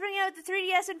like, let's bring out the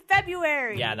 3DS in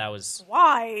February. yeah, that was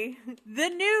Why? The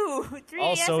new 3DS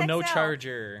also no XL.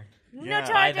 charger. No Yeah.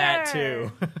 charger. Buy that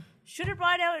too. Should have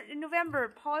brought out in November.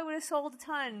 Probably would have sold a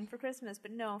ton for Christmas,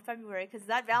 but no, February, because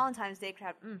that Valentine's Day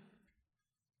crap.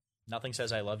 Nothing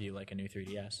says I love you like a new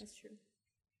 3DS. That's true.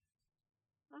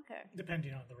 Okay.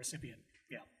 depending on the recipient.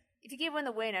 Yeah. If you gave one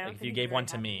to Wayne, I don't Like, if think you he'd be gave very one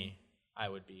to happy. me, I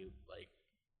would be like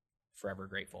forever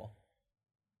grateful.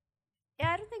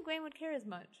 Yeah, I don't think Wayne would care as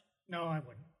much. No, I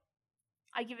wouldn't.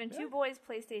 I given two boys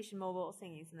PlayStation Mobile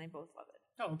thingies, and they both love it.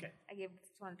 Oh, okay. I gave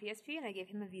one a PSP, and I gave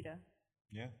him a Vita.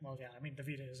 Yeah. Well, yeah. I mean, the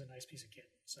Vita is a nice piece of kit.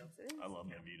 So So it is I love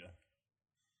my until Vita.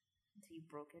 you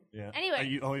broke it. Yeah.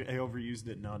 Anyway. I overused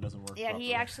it. Now it doesn't work. Yeah,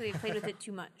 he properly. actually played with it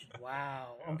too much.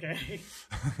 wow. Okay.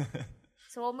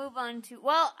 So we'll move on to.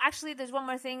 Well, actually, there's one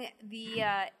more thing. The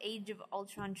Age of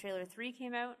Ultron trailer 3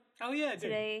 came out. Oh yeah, it did.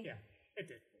 Today- Yeah, it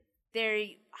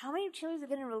did. How many trailers are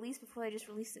going to release before they just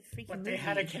release the freaking But movie? they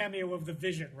had a cameo of the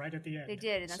Vision right at the end. They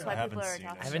did, and that's So- why I people haven't are seen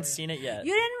talking. it. I haven't seen it yet.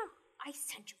 You didn't? I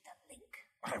sent you the link.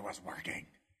 I was working.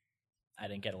 I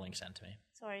didn't get a link sent to me.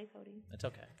 Sorry, Cody. It's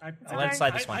okay. I I'll let it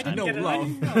slide this one I time. didn't get a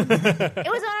link.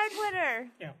 It was on our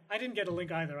Twitter. Yeah, I didn't get a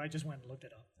link either. I just went and looked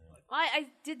it up. I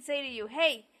did say to you,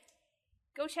 hey,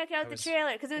 go check out the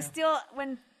trailer, because it was still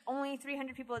when only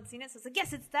 300 people had seen it. So it's like,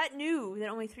 yes, it's that new that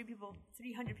only 300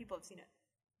 people have seen it.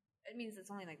 It means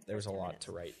it's only like the There was first a 10 lot minutes.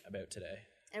 to write about today.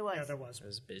 It was. Yeah, there was. It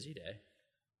was a busy day.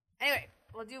 Anyway,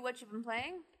 we'll do what you've been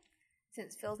playing.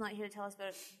 Since Phil's not here to tell us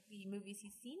about the movies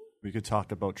he's seen. We could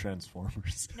talk about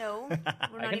Transformers. No, we're I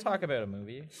not can even. talk about a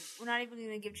movie. We're not even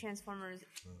going to give Transformers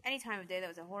any time of day. That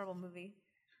was a horrible movie.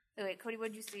 Oh, wait, Cody, what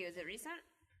did you see? Was it recent?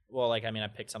 Well, like, I mean, I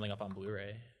picked something up on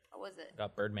Blu-ray. What was it?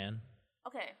 Got Birdman.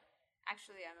 Okay.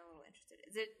 Actually, I'm a little interested.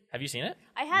 Is it? Have you seen it?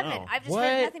 I haven't. No. I've just What?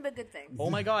 heard nothing but good things. Oh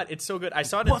my god, it's so good. I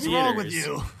saw it in What's theaters. wrong with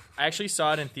you? I actually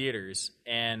saw it in theaters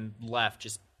and left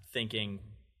just thinking,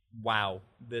 wow,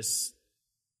 this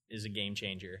is a game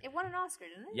changer. It won an Oscar,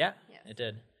 didn't it? Yeah, Yes. it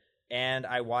did. And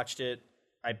I watched it.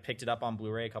 I picked it up on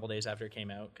Blu-ray a couple days after it came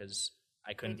out because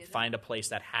I couldn't did it? find a place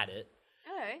that had it.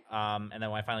 Okay. And then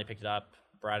when I finally picked it up,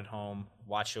 brought it home,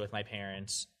 watched it with my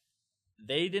parents.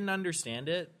 They didn't understand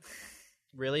it.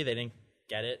 Really, they didn't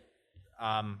get it.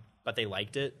 But they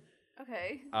liked it.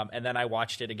 Okay. And then I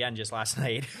watched it again just last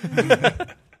night.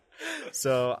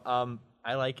 So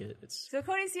I like it. It's So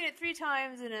Cody's seen it 3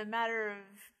 times in a matter of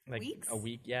like weeks. a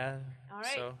week, yeah. All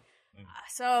right. So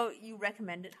So you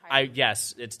recommend it highly?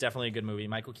 yes, it's definitely a good movie.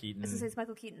 Michael Keaton. I was gonna say it's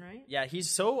Michael Keaton, right? Yeah, he's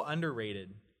so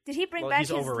underrated. Did he bring Well, back he's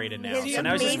his overrated now. his So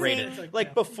now he's just amazing- rated.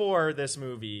 Like before this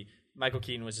movie, Michael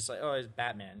Keaton was just like, oh, he's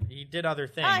Batman. He did other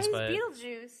things, Ah, he's but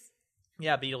Beetlejuice.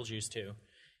 yeah, Beetlejuice too.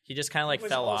 He just kind of like was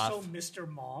fell also off. Mr.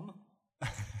 Mom.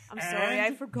 I'm sorry, I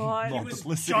And- forgot. He was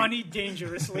Multiplicity. Johnny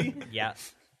Dangerously. Yeah.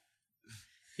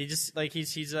 He just like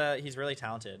he's really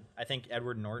talented. I think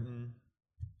Edward Norton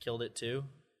killed it too.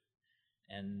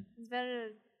 And It's better.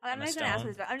 I'm Emma not gonna ask Stone. what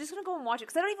it's about. I'm just gonna go and watch it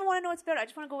because I don't even want to know what's about. I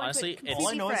just want to go Honestly, into it it's- All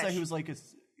I completely know is fresh. that he was like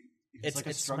it's like a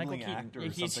Michael struggling Keaton. actor or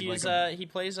He's something. he's like he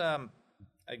plays an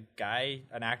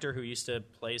actor who used to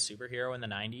play a superhero in the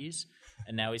 90s,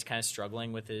 and now he's kind of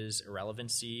struggling with his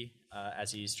irrelevancy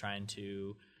as he's trying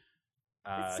to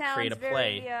It sounds create a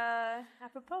play. very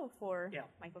apropos for Yeah.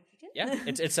 Michael Keaton. Yeah,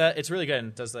 it's really good. And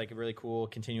it does like a really cool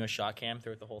continuous shot cam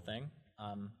throughout the whole thing.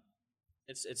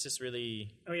 It's just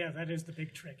really Oh yeah, that is the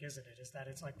big trick, isn't it? Is that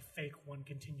it's like fake one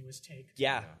continuous take.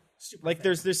 yeah. Super Like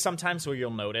fake. there's some times where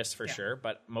you'll notice for Yeah. sure,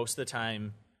 but most of the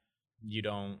time you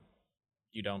don't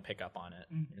pick up on it.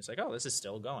 It's like, oh, this is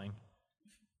still going.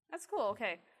 That's cool.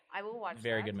 Okay, I will watch.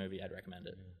 Very that. good movie. I'd recommend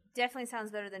it. Definitely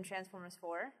sounds better than Transformers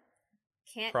 4.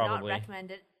 Can't Probably. not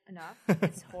recommend it enough.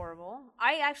 It's horrible.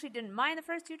 I actually didn't mind the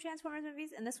first 2 Transformers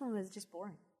movies, and this one was just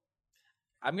boring.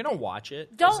 I'm gonna watch it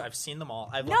because Don't- I've seen them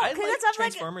all. I No, like because that's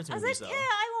Transformers I was movies like, though. yeah,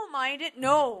 I won't mind it.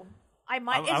 No, I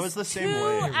might. I it's was the same 2 way.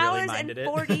 I really hours minded and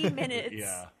it. 40 minutes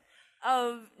yeah.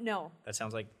 of no. That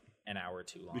sounds like an hour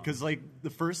too long. Because like the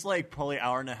first like probably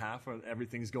hour and a half when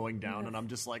everything's going down, and I'm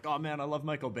just like, oh man, I love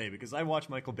Michael Bay because I watch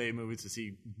Michael Bay movies to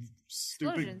see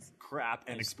stupid Explosions. crap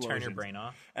and Just explosions. turn your brain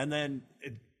off. And then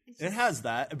it has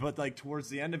that, but like towards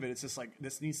the end of it, it's just like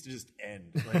this needs to just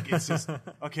end. Like it's just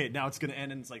okay, now it's gonna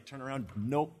end, and it's like turn around.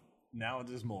 Nope, now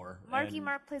there's more. Marky And,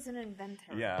 Mark plays an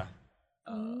inventor. yeah,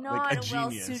 Not like a a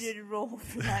genius. well-suited role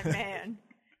for that man.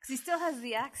 Because he still has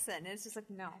the accent. And it's just like,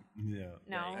 no. yeah,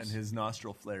 No. and his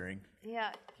nostril flaring.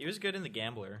 Yeah. He was good in The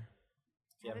Gambler.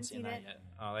 If you Haven't haven't seen seen that it. yet.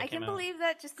 Oh, that I came can out. believe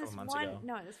that just this couple months one. ago.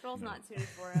 No, this role's not suited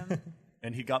for him.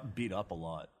 And he got beat up a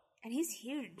lot. And he's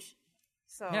huge.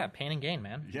 So Yeah, Pain and Gain,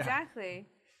 man. Yeah. exactly.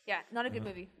 Yeah, not a good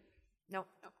movie. No.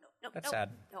 That's no, sad.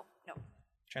 No.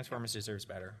 Transformers deserves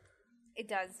better. It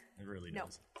does. It really No.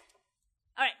 does.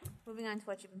 All right, moving on to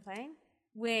what you've been playing.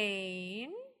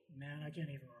 Wayne, Man, I can't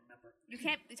even remember. you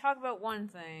can't talk about one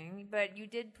thing, but you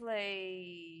did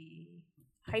play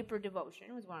Hyper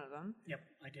Devotion was one of them. Yep,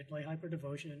 I did play Hyper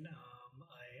Devotion.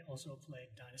 I also played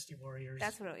Dynasty Warriors.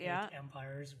 That's what- yeah. Lake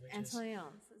Empires, which And is something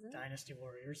else, isn't it? Dynasty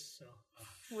Warriors. So,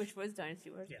 Which was Dynasty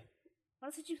Wars. yeah. What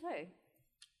else did you play?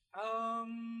 There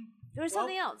There was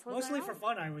something else. Wasn't Mostly there for else?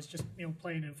 fun. I was just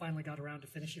playing and finally got around to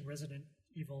finishing Resident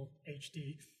Evil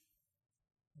HD,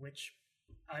 which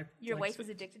I Your like, wife was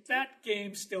addicted to? That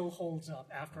game still holds up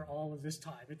after all of this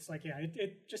time. It's like, yeah,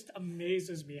 it just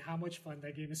amazes me how much fun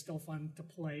that game is still fun to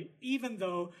play, even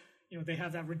though they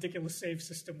have that ridiculous save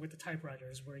system with the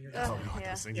typewriters where you're just, Ugh, yeah.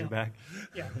 Those things Yeah. are back.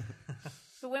 yeah.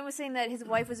 So Wayne was saying that his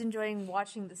wife was enjoying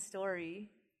watching the story.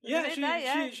 Yeah, Isn't it that?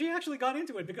 Yeah. she actually got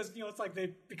into it because it's like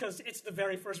because it's the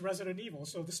very first Resident Evil,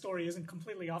 so the story isn't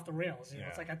completely off the rails.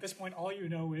 It's like at this point, all you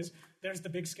know is there's the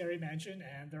big scary mansion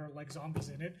and there are like zombies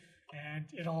in it, and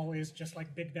it all is just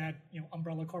like big bad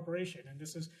Umbrella Corporation, and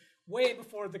this is way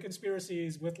before the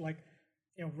conspiracies with like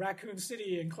Raccoon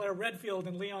City and Claire Redfield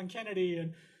and Leon Kennedy,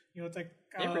 and it's like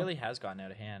It really has gotten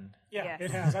out of hand. yeah, Yes.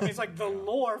 it has. I mean, it's like the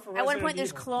lore for At Resident one point,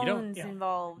 there's Evil. clones yeah.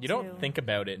 involved. You don't too. think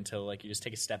about it until like you just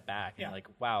take a step back and Yeah. you're like,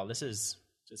 wow, this is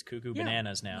just cuckoo Yeah.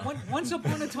 bananas now. Once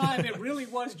upon a time, it really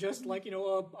was just like a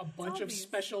bunch of Zombies.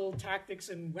 special tactics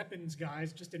and weapons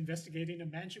guys just investigating a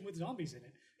mansion with zombies in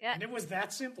it. Yeah. And it was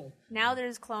that simple. Now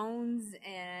there's clones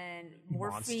and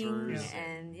morphine Monsters.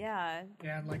 and yeah.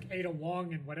 Yeah, and like Ada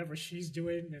Wong and whatever she's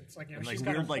doing, and it's like And she's like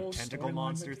got a weird like whole tentacle storyline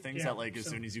monster with- things yeah, that like as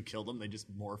so- soon as you kill them, they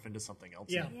just morph into something else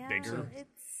Yeah. Yeah, bigger.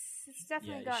 it's definitely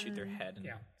Yeah, you gotten shoot their head and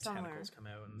Yeah. somewhere. tentacles come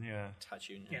out and Yeah. touch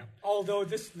you. Yeah. Although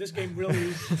this game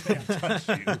really,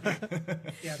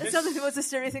 yeah, That's something the most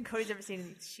disturbing thing Cody's ever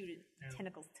seen. Is shoot it,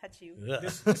 tentacles touch you.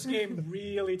 this game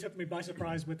really took me by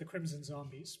surprise with the Crimson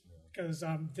Zombies, because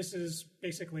this is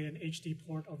basically an HD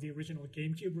port of the original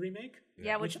GameCube remake.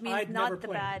 Yeah, which Which means I'd never not the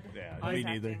played. bad. Yeah, voice me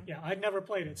neither. acting. Yeah, I'd never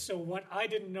played it. So what I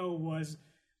didn't know was,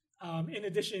 in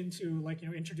addition to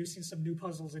introducing some new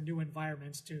puzzles and new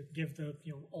environments to give the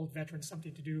old veterans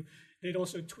something to do, they'd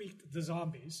also tweaked the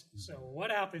zombies. So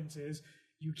what happens is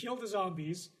you kill the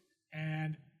zombies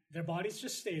and their bodies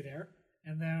just stay there,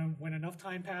 and then when enough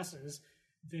time passes,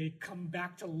 they come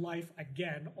back to life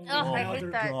again. Only Oh, I now hate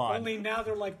they're that. God. only now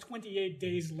they're like 28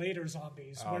 days later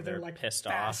zombies, Oh, where they're they're like pissed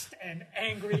fast and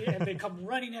angry, and they come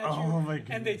running at you, Oh, my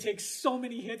and they take so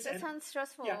many hits. That and sounds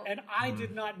stressful. yeah, and I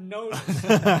did not know this.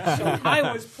 So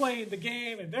I was playing the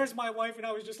game, and there's my wife, and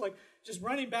I was just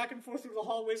running back and forth through the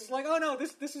hallways. It's like, oh no,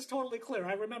 this is totally clear.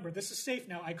 I remember. This is safe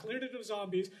now. I cleared it of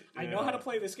zombies. I know how to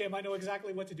play this game. I know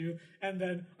exactly what to do. And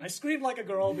then I screamed like a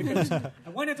girl because I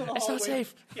went into the hallway. so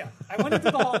safe. Yeah, I went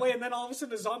into the hallway, and then all of a sudden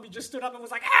the zombie just stood up and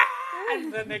was like, ah!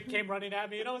 And then they came running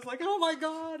at me, and I was like, oh my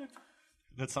god.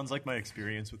 That sounds like my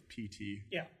experience with PT.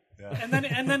 Yeah. Yeah. And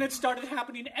then it started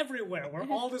happening everywhere, where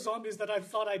all the zombies that I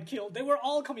thought I'd killed, they were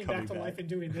all coming back to back. life and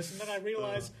doing this. And then I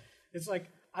realized it's like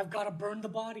I've got to burn the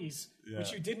bodies, which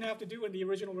Yeah. you didn't have to do in the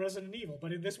original Resident Evil.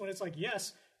 But in this one, it's like,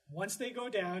 yes, once they go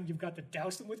down, you've got to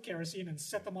douse them with kerosene and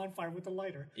set them on fire with a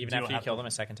lighter. Even Do you after you have kill to- them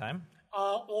a second time?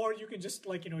 Or you can just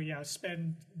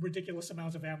spend ridiculous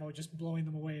amounts of ammo just blowing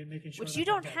them away and making sure Which that you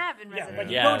they're don't dead. have in Yeah, Resident but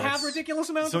Evil. you Yeah, don't have it's- ridiculous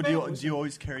amounts So of do ammo. you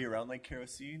always carry around like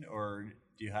kerosene, or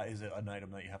is it an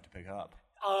item that you have to pick up?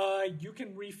 You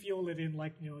can refuel it in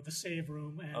the save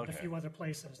room and a Okay. few other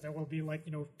places. There will be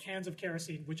cans of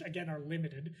kerosene, which again are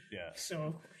limited. Yeah.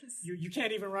 So you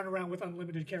can't even run around with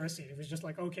unlimited kerosene. It was just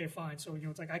like, okay, fine. So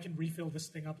it's like I can refill this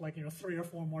thing up 3 or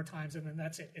 4 more times, and then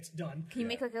that's it. It's done. Can you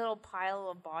make like a little pile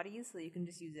of bodies so you can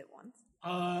just use it once?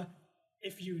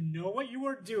 If you know what you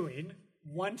are doing,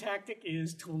 one tactic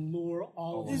is to lure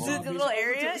all the Is it the zombies little over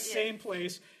area? to Yeah. the same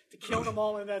place, to kill them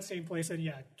all in that same place, and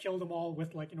kill them all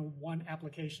with one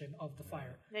application of the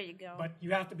fire. There you go. But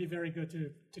you have to be very good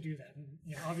to do that. And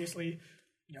obviously,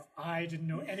 I didn't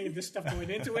know any of this stuff going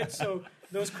into it, so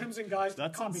those Crimson guys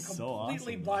That caught me sounds so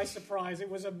completely awesome. by surprise. It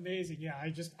was amazing. Yeah,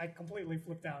 I completely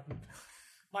flipped out. And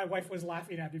my wife was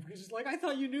laughing at me because she's like, I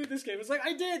thought you knew this game. It's like,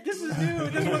 I did. This is new.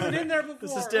 This wasn't in there before.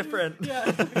 This is different.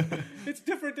 Yeah. It's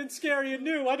different and scary and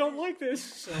new. I don't like this.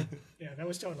 So, yeah, that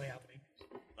was totally happening.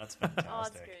 That's fantastic. Oh,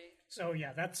 that's great. So,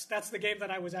 yeah, that's the game that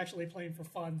I was actually playing for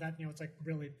fun that, it's like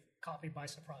really caught me by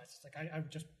surprise. It's like I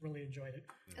just really enjoyed it.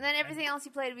 And then everything else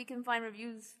you played, we can find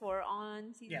reviews for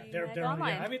on CG Yeah, they're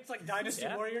Online. I mean, it's like Dynasty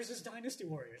Yeah. Warriors is Dynasty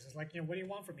Warriors. It's like, what do you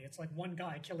want from me? It's like one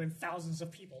guy killing thousands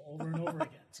of people over and over again.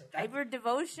 So Hyper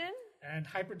Devotion. and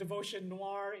Hyper Devotion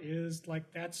Noir is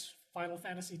like that's Final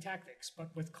Fantasy Tactics, but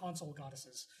with console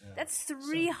goddesses. That's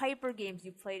 3 hyper games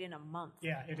you played in a month.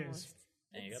 Yeah, it is.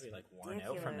 And you gotta be like one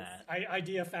out from ridiculous. that.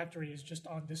 Idea Factory is just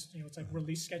on this. It's like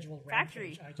release schedule.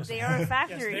 Factory. Rampage. They are a Yes,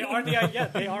 factory. they are.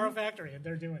 They are a factory, and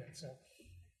they're doing it. So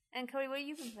And Cody, what have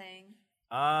you been playing?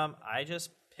 I just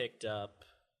picked up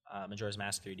Majora's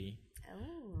Mask 3D.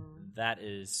 Oh, That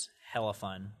is hella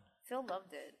fun. Phil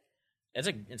loved it. It's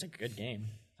a good game.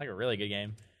 It's like a really good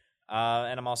game.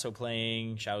 And I'm also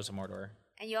playing Shadows of Mordor.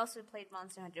 And you also played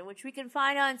Monster Hunter, which we can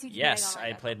find on CG Yes,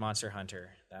 Online. I played Monster Hunter.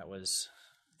 That was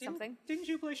something. Didn't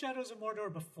you play Shadows of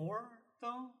Mordor before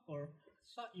though, or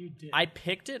thought you did? I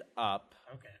picked it up.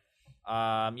 Okay.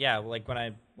 Yeah, like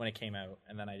when it came out,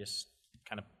 and then I just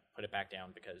kind of put it back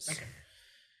down because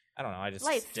I don't know. I just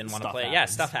Life. didn't want to Stuff play it. happens. Yeah,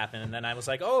 stuff happened, and then I was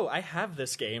like, oh, I have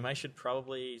this game. I should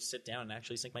probably sit down and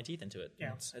actually sink my teeth into it.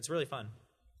 Yeah. It's really fun.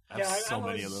 I have so I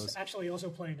many was of those. actually also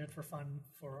playing it for fun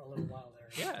for a little while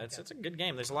there. Yeah, it's a good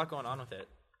game. There's a lot going on with it.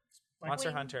 Like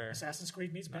Monster Hunter. Assassin's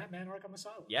Creed meets Batman Arkham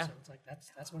Asylum. Yeah. So it's like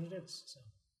that's what it is. So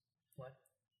what?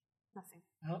 Nothing.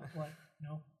 No, what?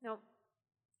 No. Nope.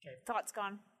 Okay. Thoughts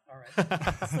gone. All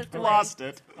right. Slipped away. Lost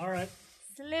it. All right.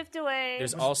 Slipped away.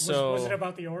 There's Was also it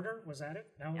about the order? Was that it?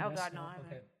 No. Oh, Yes? God, no, I haven't.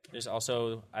 Okay. there's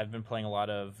also I've been playing a lot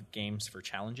of games for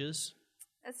challenges.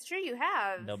 That's true. You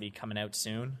have. They'll be coming out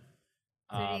soon.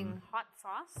 Including hot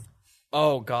sauce.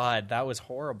 Oh God, that was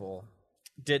horrible.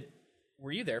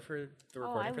 Were you there for the Oh,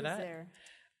 recording I for was that? there.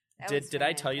 That was Did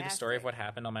I tell you the story of fantastic. what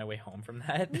happened on my way home from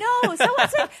that? No, someone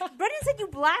said Brendan said you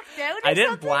blacked out. Or I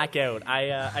didn't something? black out.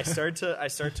 I started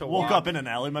to Woke walk up in an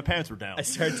alley. My pants were down. I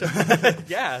started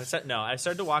to I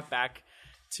started to walk back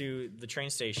to the train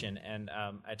station, and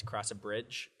I had to cross a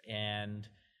bridge, and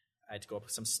I had to go up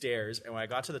some stairs. And when I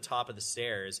got to the top of the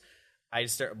stairs, I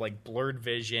started like blurred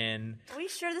vision. Are we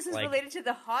sure this is Like, related to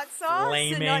the hot sauce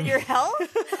flaming. and not your health?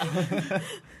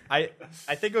 I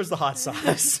think it was the hot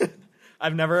sauce.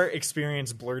 I've never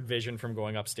experienced blurred vision from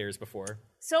going upstairs before.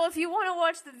 So if you want to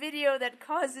watch the video that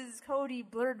causes Cody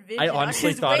blurred vision, I honestly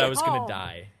on his thought way I was going home, to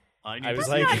die. I was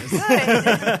to like- see this.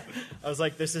 Good. I was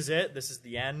like, this is it. This is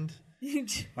the end.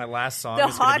 My last song The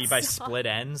is going to hot be by sauce. Split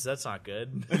Ends. That's not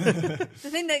good. The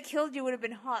thing that killed you would have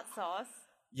been hot sauce.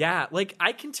 Yeah, like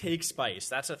I can take spice.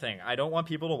 That's the thing. I don't want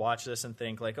people to watch this and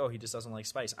think like, oh, he just doesn't like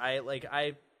spice.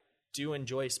 I do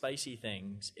enjoy spicy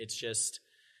things. It's just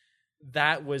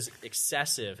that was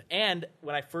excessive. And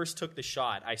when I first took the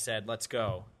shot, I said, "Let's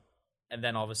go." And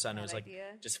then all of a sudden it was Bad like idea.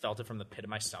 just felt it from the pit of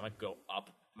my stomach go up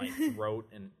my throat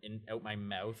and out my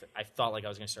mouth. I thought like I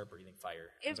was going to start breathing fire.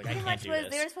 I It was like, I pretty can't much do was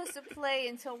this. they were supposed to play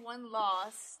until one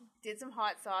loss, did some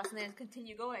hot sauce, and then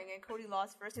continue going. And Cody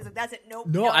lost first. He's like, "That's it. Nope."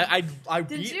 No, done." I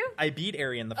Did beat you? I beat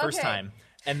Arian the first Okay. time.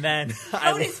 And then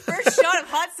Cody's first shot of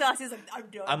hot sauce. He's like, "I'm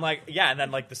done." I'm like, yeah, and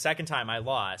then like the second time I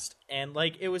lost, and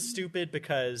like it was stupid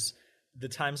because the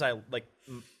times I like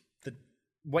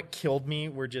what killed me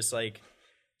were just like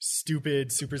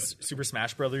stupid Super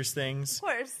Smash Brothers things. of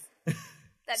course,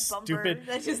 that bumper. Stupid.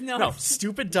 That's just No,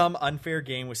 stupid, dumb, unfair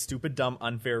game with stupid, dumb,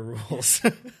 unfair rules.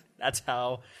 That's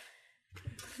how.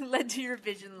 led to your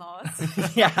vision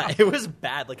loss. Yeah, it was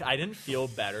bad. Like I didn't feel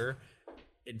better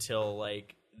until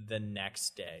like the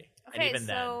next day, and Okay, even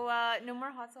then, so no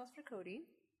more hot sauce for Cody.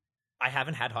 I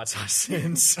haven't had hot sauce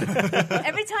since.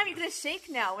 Every time you're gonna shake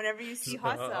now whenever you see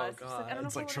hot Oh, sauce. God. Just like, I don't know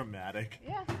It's if I like wanna- traumatic.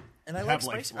 Yeah. And I Have,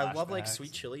 like like, spice. I love like flashbacks.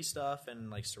 sweet chili stuff and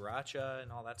like sriracha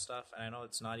and all that stuff. And I know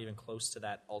it's not even close to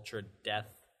that ultra death.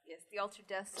 Yes, the ultra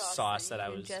death sauce, Sauce that you I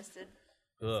was- ingested.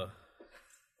 Ugh.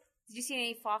 Did you see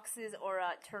any foxes or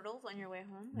turtles on your way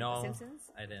home? Like No, The Simpsons?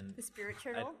 I didn't. The spirit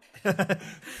turtle? I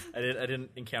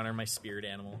didn't encounter my spirit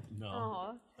animal, No,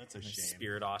 Aw. that's a my shame.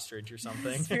 spirit ostrich or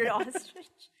something. Spirit ostrich.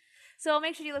 So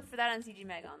make sure you look for that on CG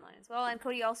Mag Online as well. And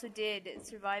Cody also did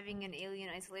Surviving an Alien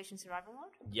Isolation Survival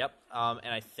Mode. Yep.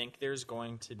 And I think there's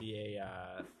going to be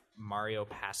a Mario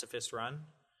Pacifist run.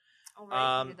 Oh,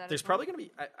 right. you did that There's as well. probably going to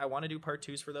be. I want to do part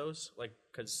 2s for those, like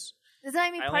because Does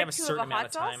that mean I only part have a 2 certain of a amount hot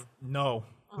of sauce? time. No,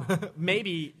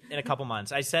 Maybe in a couple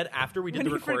months. I said after we did When the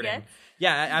you recording. forget?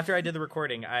 Yeah, after I did the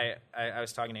recording, I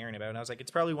was talking to Aaron about it, and I was like,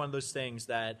 it's probably one of those things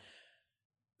that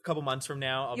a couple months from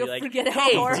now, I'll You'll be like, forget how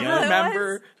hey, do horrible you it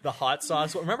remember was? the hot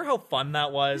sauce? Remember how fun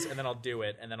that was? And then I'll do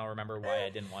it, and then I'll remember why I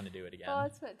didn't want to do it again. Oh,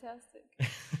 that's fantastic.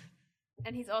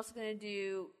 And he's also going to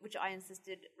do, which I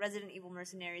insisted, Resident Evil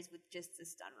Mercenaries with just the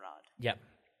stun rod. Yep.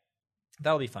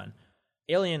 That'll be fun.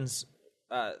 Aliens,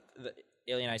 the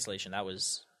Alien Isolation, that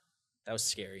was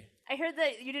scary. I heard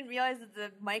that you didn't realize that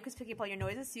the mic was picking up all your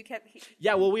noises, so you kept...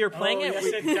 Yeah, well, we were playing it. Yes,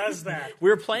 it does that.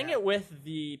 We were playing it with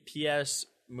the PS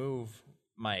Move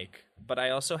mic, but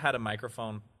I also had a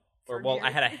microphone,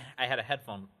 I had a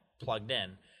headphone plugged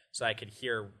in, so I could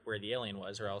hear where the alien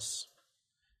was, or else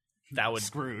that would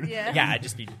Screwed. Yeah. yeah, I'd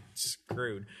just be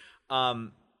screwed.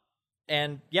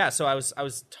 And yeah, so I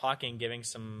was talking, giving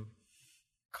some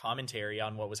commentary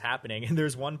on what was happening, and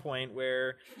there's one point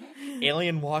where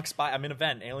Alien walks by. I'm in a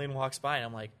vent. Alien walks by, and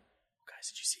I'm like,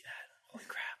 "Guys, did you see that? Holy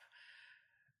crap!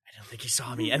 I don't think he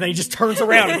saw me." And then he just turns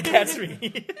around and gets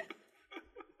me.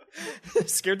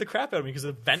 Scared the crap out of me because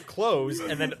the vent closed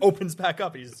and then opens back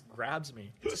up. He just grabs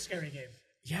me. It's a scary game.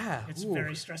 Yeah, It's ooh.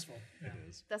 very stressful. Yeah.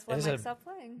 That's why It is Mike a- stopped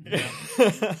playing.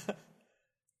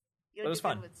 It was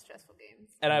fun. With stressful games.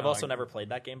 And I've also never played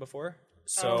that game before,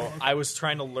 so okay. I was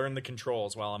trying to learn the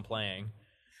controls while I'm playing.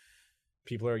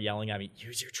 People are yelling at me,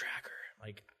 "Use your tracker!"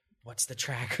 Like, what's the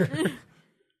tracker?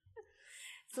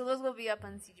 So those will be up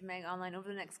on Siege Mag Online over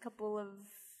the next couple of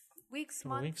weeks,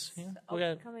 months. Yeah.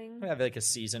 Upcoming. We have like a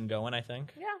season going, I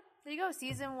think. Yeah, there you go.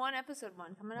 Season 1, Episode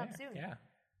 1 coming up soon. Yeah.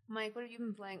 Mike, what have you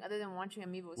been playing other than watching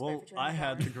Amiibos? Well, fight for 2.5 I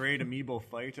had hours? the great amiibo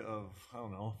fight of, I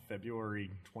don't know,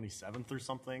 February 27th or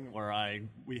something, where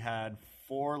we had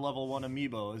 4 level 1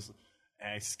 amiibos,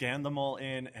 and I scanned them all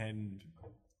in and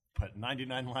put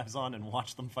 99 lives on and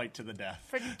watched them fight to the death.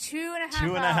 For 2.5 hours.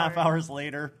 2.5 hours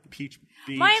later, Peach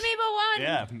beat... My Amiibo won!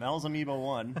 Yeah, Mel's amiibo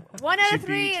won. 1 out She of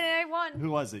 3, beat- and I won.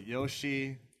 Who was it?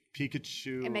 Yoshi,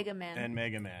 Pikachu... And Mega Man. And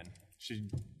Mega Man. She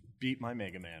beat my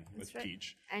Mega Man with That's right.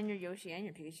 Peach. And your Yoshi and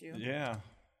your Pikachu. Yeah.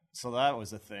 So that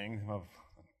was a thing of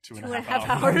 2.5 2.5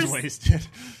 hours hours. wasted.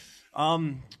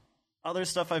 Other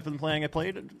stuff I've been playing, I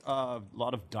played a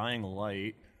lot of Dying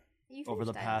Light You over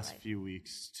the finished Dying past Light. few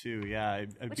weeks too. Yeah, I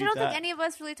Which beat I don't that. think any of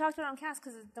us really talked about on cast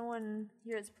because no one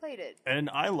here has played it.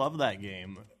 And I love that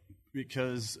game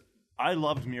because I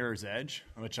loved Mirror's Edge,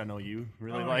 which I know you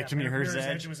really Oh, liked yeah, Mirror's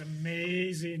Edge. was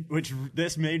amazing. Which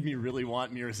this made me really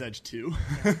want Mirror's Edge 2.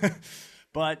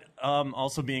 But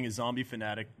also being a zombie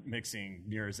fanatic, mixing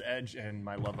Mirror's Edge and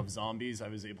my love of zombies, I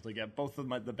was able to get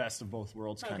the best of both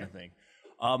worlds kind of thing.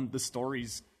 The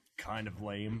story's kind of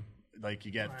lame. Like,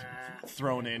 you get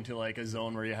thrown into, like, a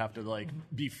zone where you have to, like,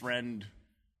 befriend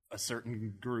a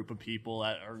certain group of people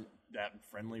that are that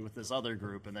friendly with this other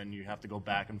group, and then you have to go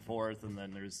back and forth, and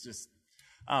then there's just...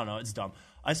 I don't know, it's dumb.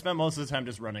 I spent most of the time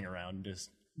just running around, just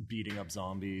beating up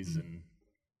zombies and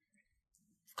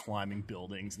climbing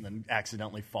buildings and then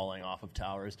accidentally falling off of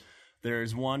towers.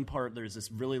 There's one part, there's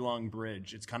this really long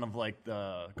bridge. It's kind of like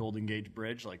the Golden Gate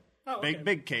Bridge, like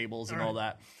big cables and all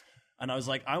that. And I was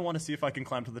like, I want to see if I can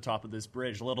climb to the top of this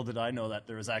bridge. Little did I know that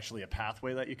there was actually a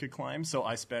pathway that you could climb. So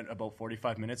I spent about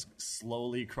 45 minutes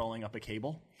slowly crawling up a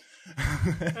cable.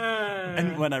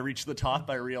 And when I reached the top,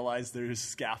 I realized there's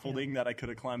scaffolding that I could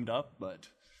have climbed up, but...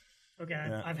 Okay,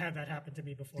 I've had that happen to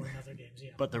me before in other games,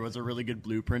 yeah. But there was a really good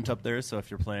blueprint up there, so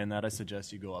if you're playing that, I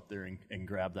suggest you go up there and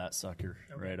grab that sucker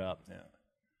right up. Yeah,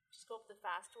 Just go up the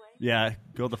fast way. yeah,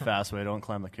 go the fast way. Don't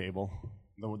climb the cable.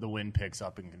 The wind picks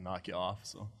up and can knock you off.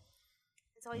 So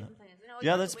That's all you've been playing. No,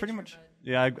 yeah, you're that's The pretty Witcher, much. but-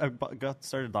 Yeah, I got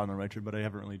started on the Witcher, but I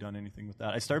haven't really done anything with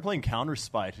that. I started playing Counter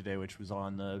Spy today, which was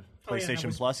on the Oh, yeah, that PlayStation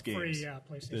was Plus free, games yeah,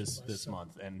 PlayStation this Plus, so-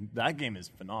 month, and that game is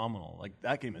phenomenal. Like,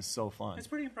 that game is so fun. It's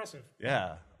pretty impressive.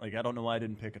 Yeah, like, I don't know why I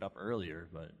didn't pick it up earlier,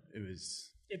 but it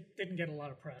was. It didn't get a lot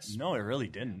of press. No, it really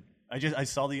didn't. I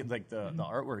saw the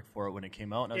artwork for it when it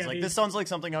came out, and I was Yeah, like, the- this sounds like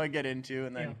something I would get into.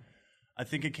 And then Yeah. I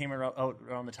think it came out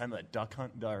around the time that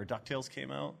DuckTales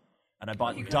came out, and I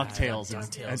bought God, DuckTales. that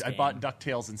DuckTales and I game. bought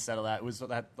DuckTales instead of that. It was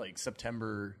that like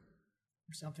September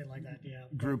Or something like that, yeah.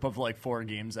 group of like 4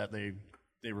 games that they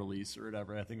released or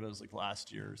whatever. I think it was like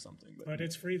last year or something. But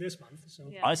it's free this month, so...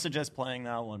 Yeah. I suggest playing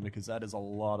that one because that is a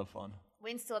lot of fun.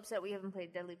 Wayne's still upset we haven't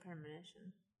played Deadly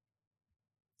Premonition.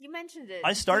 You mentioned it.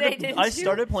 I today, didn't you?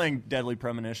 started playing Deadly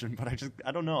Premonition, but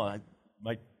I don't know.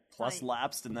 My plus Fine.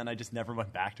 lapsed, and then I just never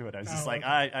went back to it. I was just Oh, like,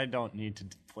 okay. I don't need to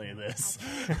play this.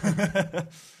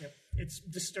 Yep. It's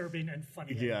disturbing and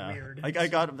funny Yeah, and weird.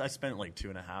 I spent like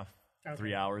 2.5, 3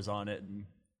 Okay. hours on it, and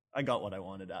I got what I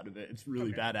wanted out of it. It's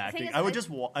really bad acting. is, I would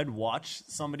I'd watch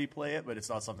somebody play it, but it's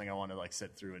not something I want to like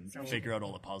sit through and figure out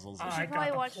all the puzzles. I probably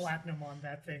got the watch- platinum on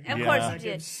that thing. Of Yeah. course I you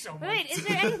did. so much. Wait, is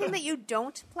there anything that you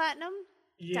don't platinum?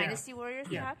 Yeah. Dynasty Warriors,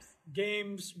 Yeah. perhaps?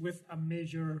 Games with a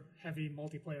major heavy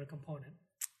multiplayer component.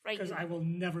 Right. Because I will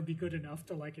never be good enough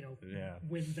to Yeah.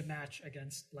 win the match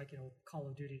against Call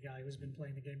of Duty guy who's been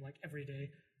playing the game like every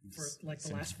day for like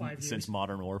the last 5 years. Since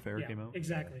Modern Warfare yeah, came out.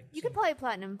 exactly. You could probably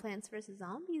platinum Plants vs.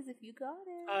 Zombies if you got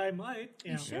it. I might.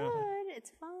 Yeah. You should.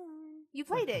 It's fun. You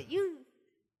played it.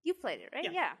 You played it,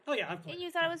 right? Yeah. Oh yeah, I've played. And you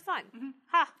thought it was fun.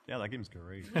 Ha! Yeah, that game's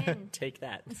great. Win. Take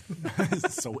that.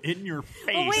 So in your face.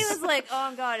 But Wayne was like,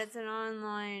 "Oh God, it's an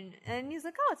online," and he's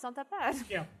like, "Oh, it's not that bad."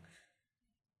 Yeah.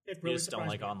 It You really just don't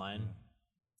surprised like me. online.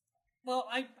 Well,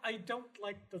 I don't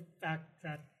like the fact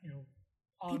that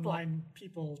online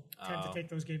people tend to take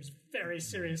those games very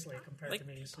seriously compared Like to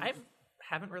me. So, I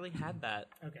haven't really had that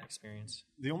Okay. experience.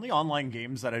 The only online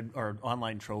games that or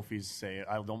online trophies say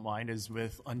I don't mind is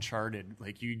with Uncharted.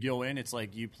 Like you go in, it's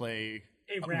like you play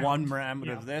A round. one round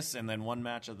Yeah. of this and then one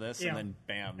match of this Yeah. and then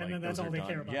bam, And like then that's those all are they done.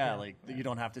 care about, Yeah, yeah. like you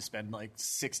don't have to spend like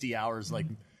 60 hours like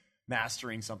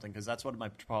mastering something because that's what my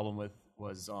problem with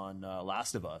was on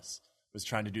Last of Us. Was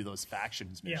trying to do those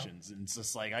factions Yeah. missions, and it's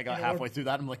just like I got Yeah, or- halfway through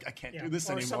that. I'm like, I can't Yeah, do this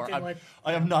or anymore. something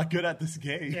I am not good at this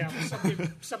game. yeah,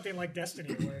 something like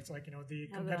Destiny, where it's like the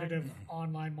competitive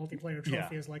online multiplayer trophy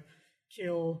Yeah. is like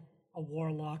kill a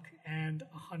warlock and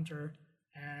a hunter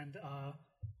and a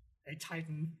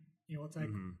titan. It's like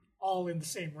all in the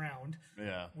same round,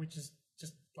 Yeah. which is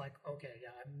just like okay,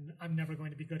 yeah, I'm never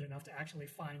going to be good enough to actually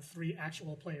find 3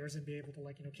 actual players and be able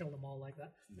to kill them all like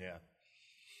that. Yeah.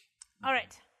 All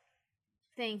right.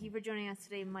 Thank you for joining us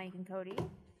today, Mike and Cody.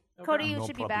 Cody, you No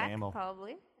should be back problemo.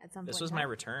 probably at some point. This was in my time.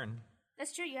 return.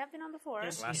 That's true. You have been on before.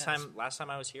 Yes. Last time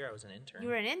I was here, I was an intern. You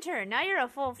were an intern. Now you're a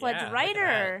full-fledged Yeah, look at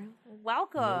writer.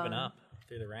 Welcome. moving up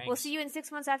through the ranks. We'll see you in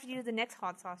 6 months after you do the next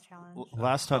hot sauce challenge.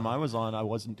 Last time I was on, I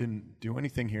didn't do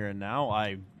anything here, and now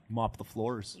I mop the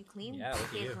floors. You clean? Yeah,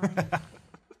 look at you. occasionally.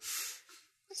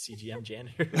 CGM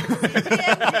janitor. To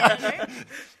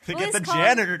Well, get the it's called-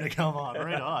 janitor to come on,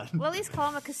 right on. Well, at least call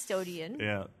him a custodian.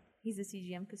 Yeah. He's a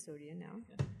CGM custodian now.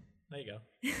 There you go.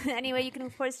 Anyway, you can,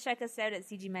 of course, check us out at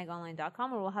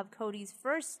cgmagonline.com, where we'll have Cody's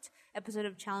first episode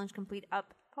of Challenge Complete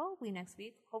up probably next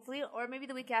week, hopefully, or maybe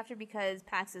the week after because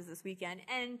PAX is this weekend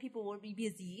and people will be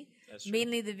busy. That's true.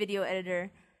 Mainly the video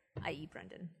editor, i.e.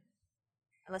 Brendan.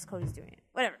 Unless Cody's doing it.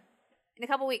 Whatever. In a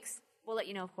couple weeks, we'll let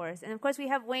you know, of course. And, of course, we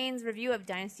have Wayne's review of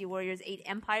Dynasty Warriors 8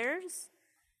 Empires,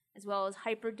 as well as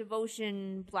Hyper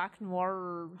Devotion, Black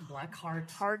Noir,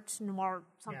 Blackheart. Heart Noir,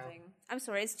 something. I'm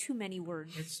sorry, it's too many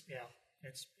words. It's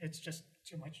just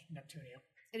too much Neptunia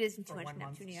It is too for much 1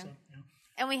 month. Neptunia. So, yeah.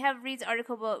 And we have Reed's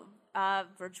article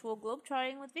about virtual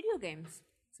globetrotting with video games.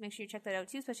 So make sure you check that out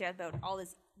too, especially about all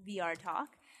this VR talk.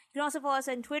 You can also follow us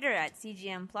on Twitter at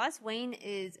CGM+. Wayne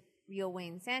is Real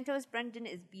Wayne Santos. Brendan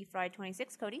is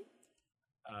BFry26. Cody?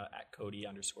 At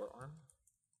Cody_Orm.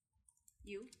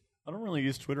 You? I don't really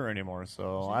use Twitter anymore,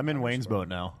 so I'm in Wayne's boat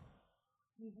now.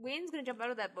 Wayne's going to jump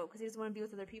out of that boat because he doesn't want to be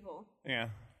with other people. Yeah.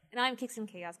 And I'm Kixen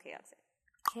Chaos.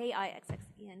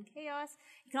 Kixxen Chaos.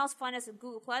 You can also find us at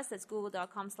Google+. That's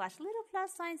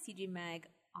google.com/little+CGMag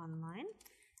online.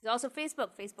 There's also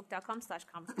Facebook,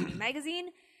 facebook.com/Conference Magazine.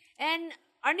 And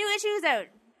our new issue is out.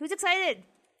 Who's excited?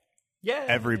 Yeah.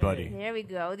 Everybody. There we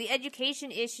go. The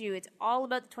education issue. It's all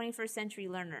about the 21st century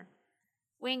learner.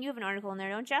 Wayne, you have an article in there,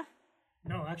 don't you?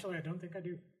 No, actually, I don't think I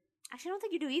do. Actually, I don't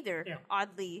think you do either, Yeah.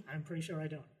 oddly. I'm pretty sure I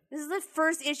don't. This is the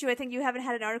first issue I think you haven't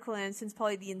had an article in since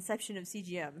probably the inception of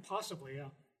CGM. Possibly, yeah.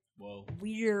 Whoa.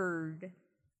 Weird.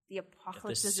 The The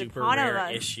apocalypse is super upon rare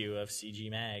us. issue of CG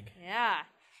Mag. Yeah.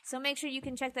 So make sure you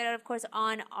can check that out, of course,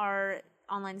 on our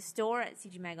online store at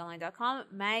cgmagonline.com,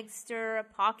 Magster,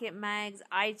 Pocket Mags,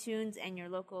 iTunes, and your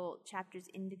local Chapters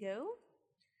Indigo.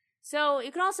 So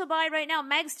you can also buy right now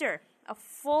Magster. A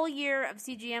full year of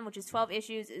CGM, which is 12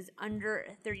 issues, is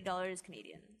under $30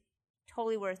 Canadian.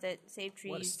 Totally worth it. Save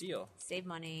trees. What a steal. Save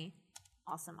money.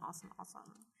 Awesome, awesome, awesome.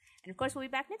 And of course, we'll be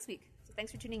back next week. So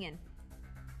thanks for tuning in.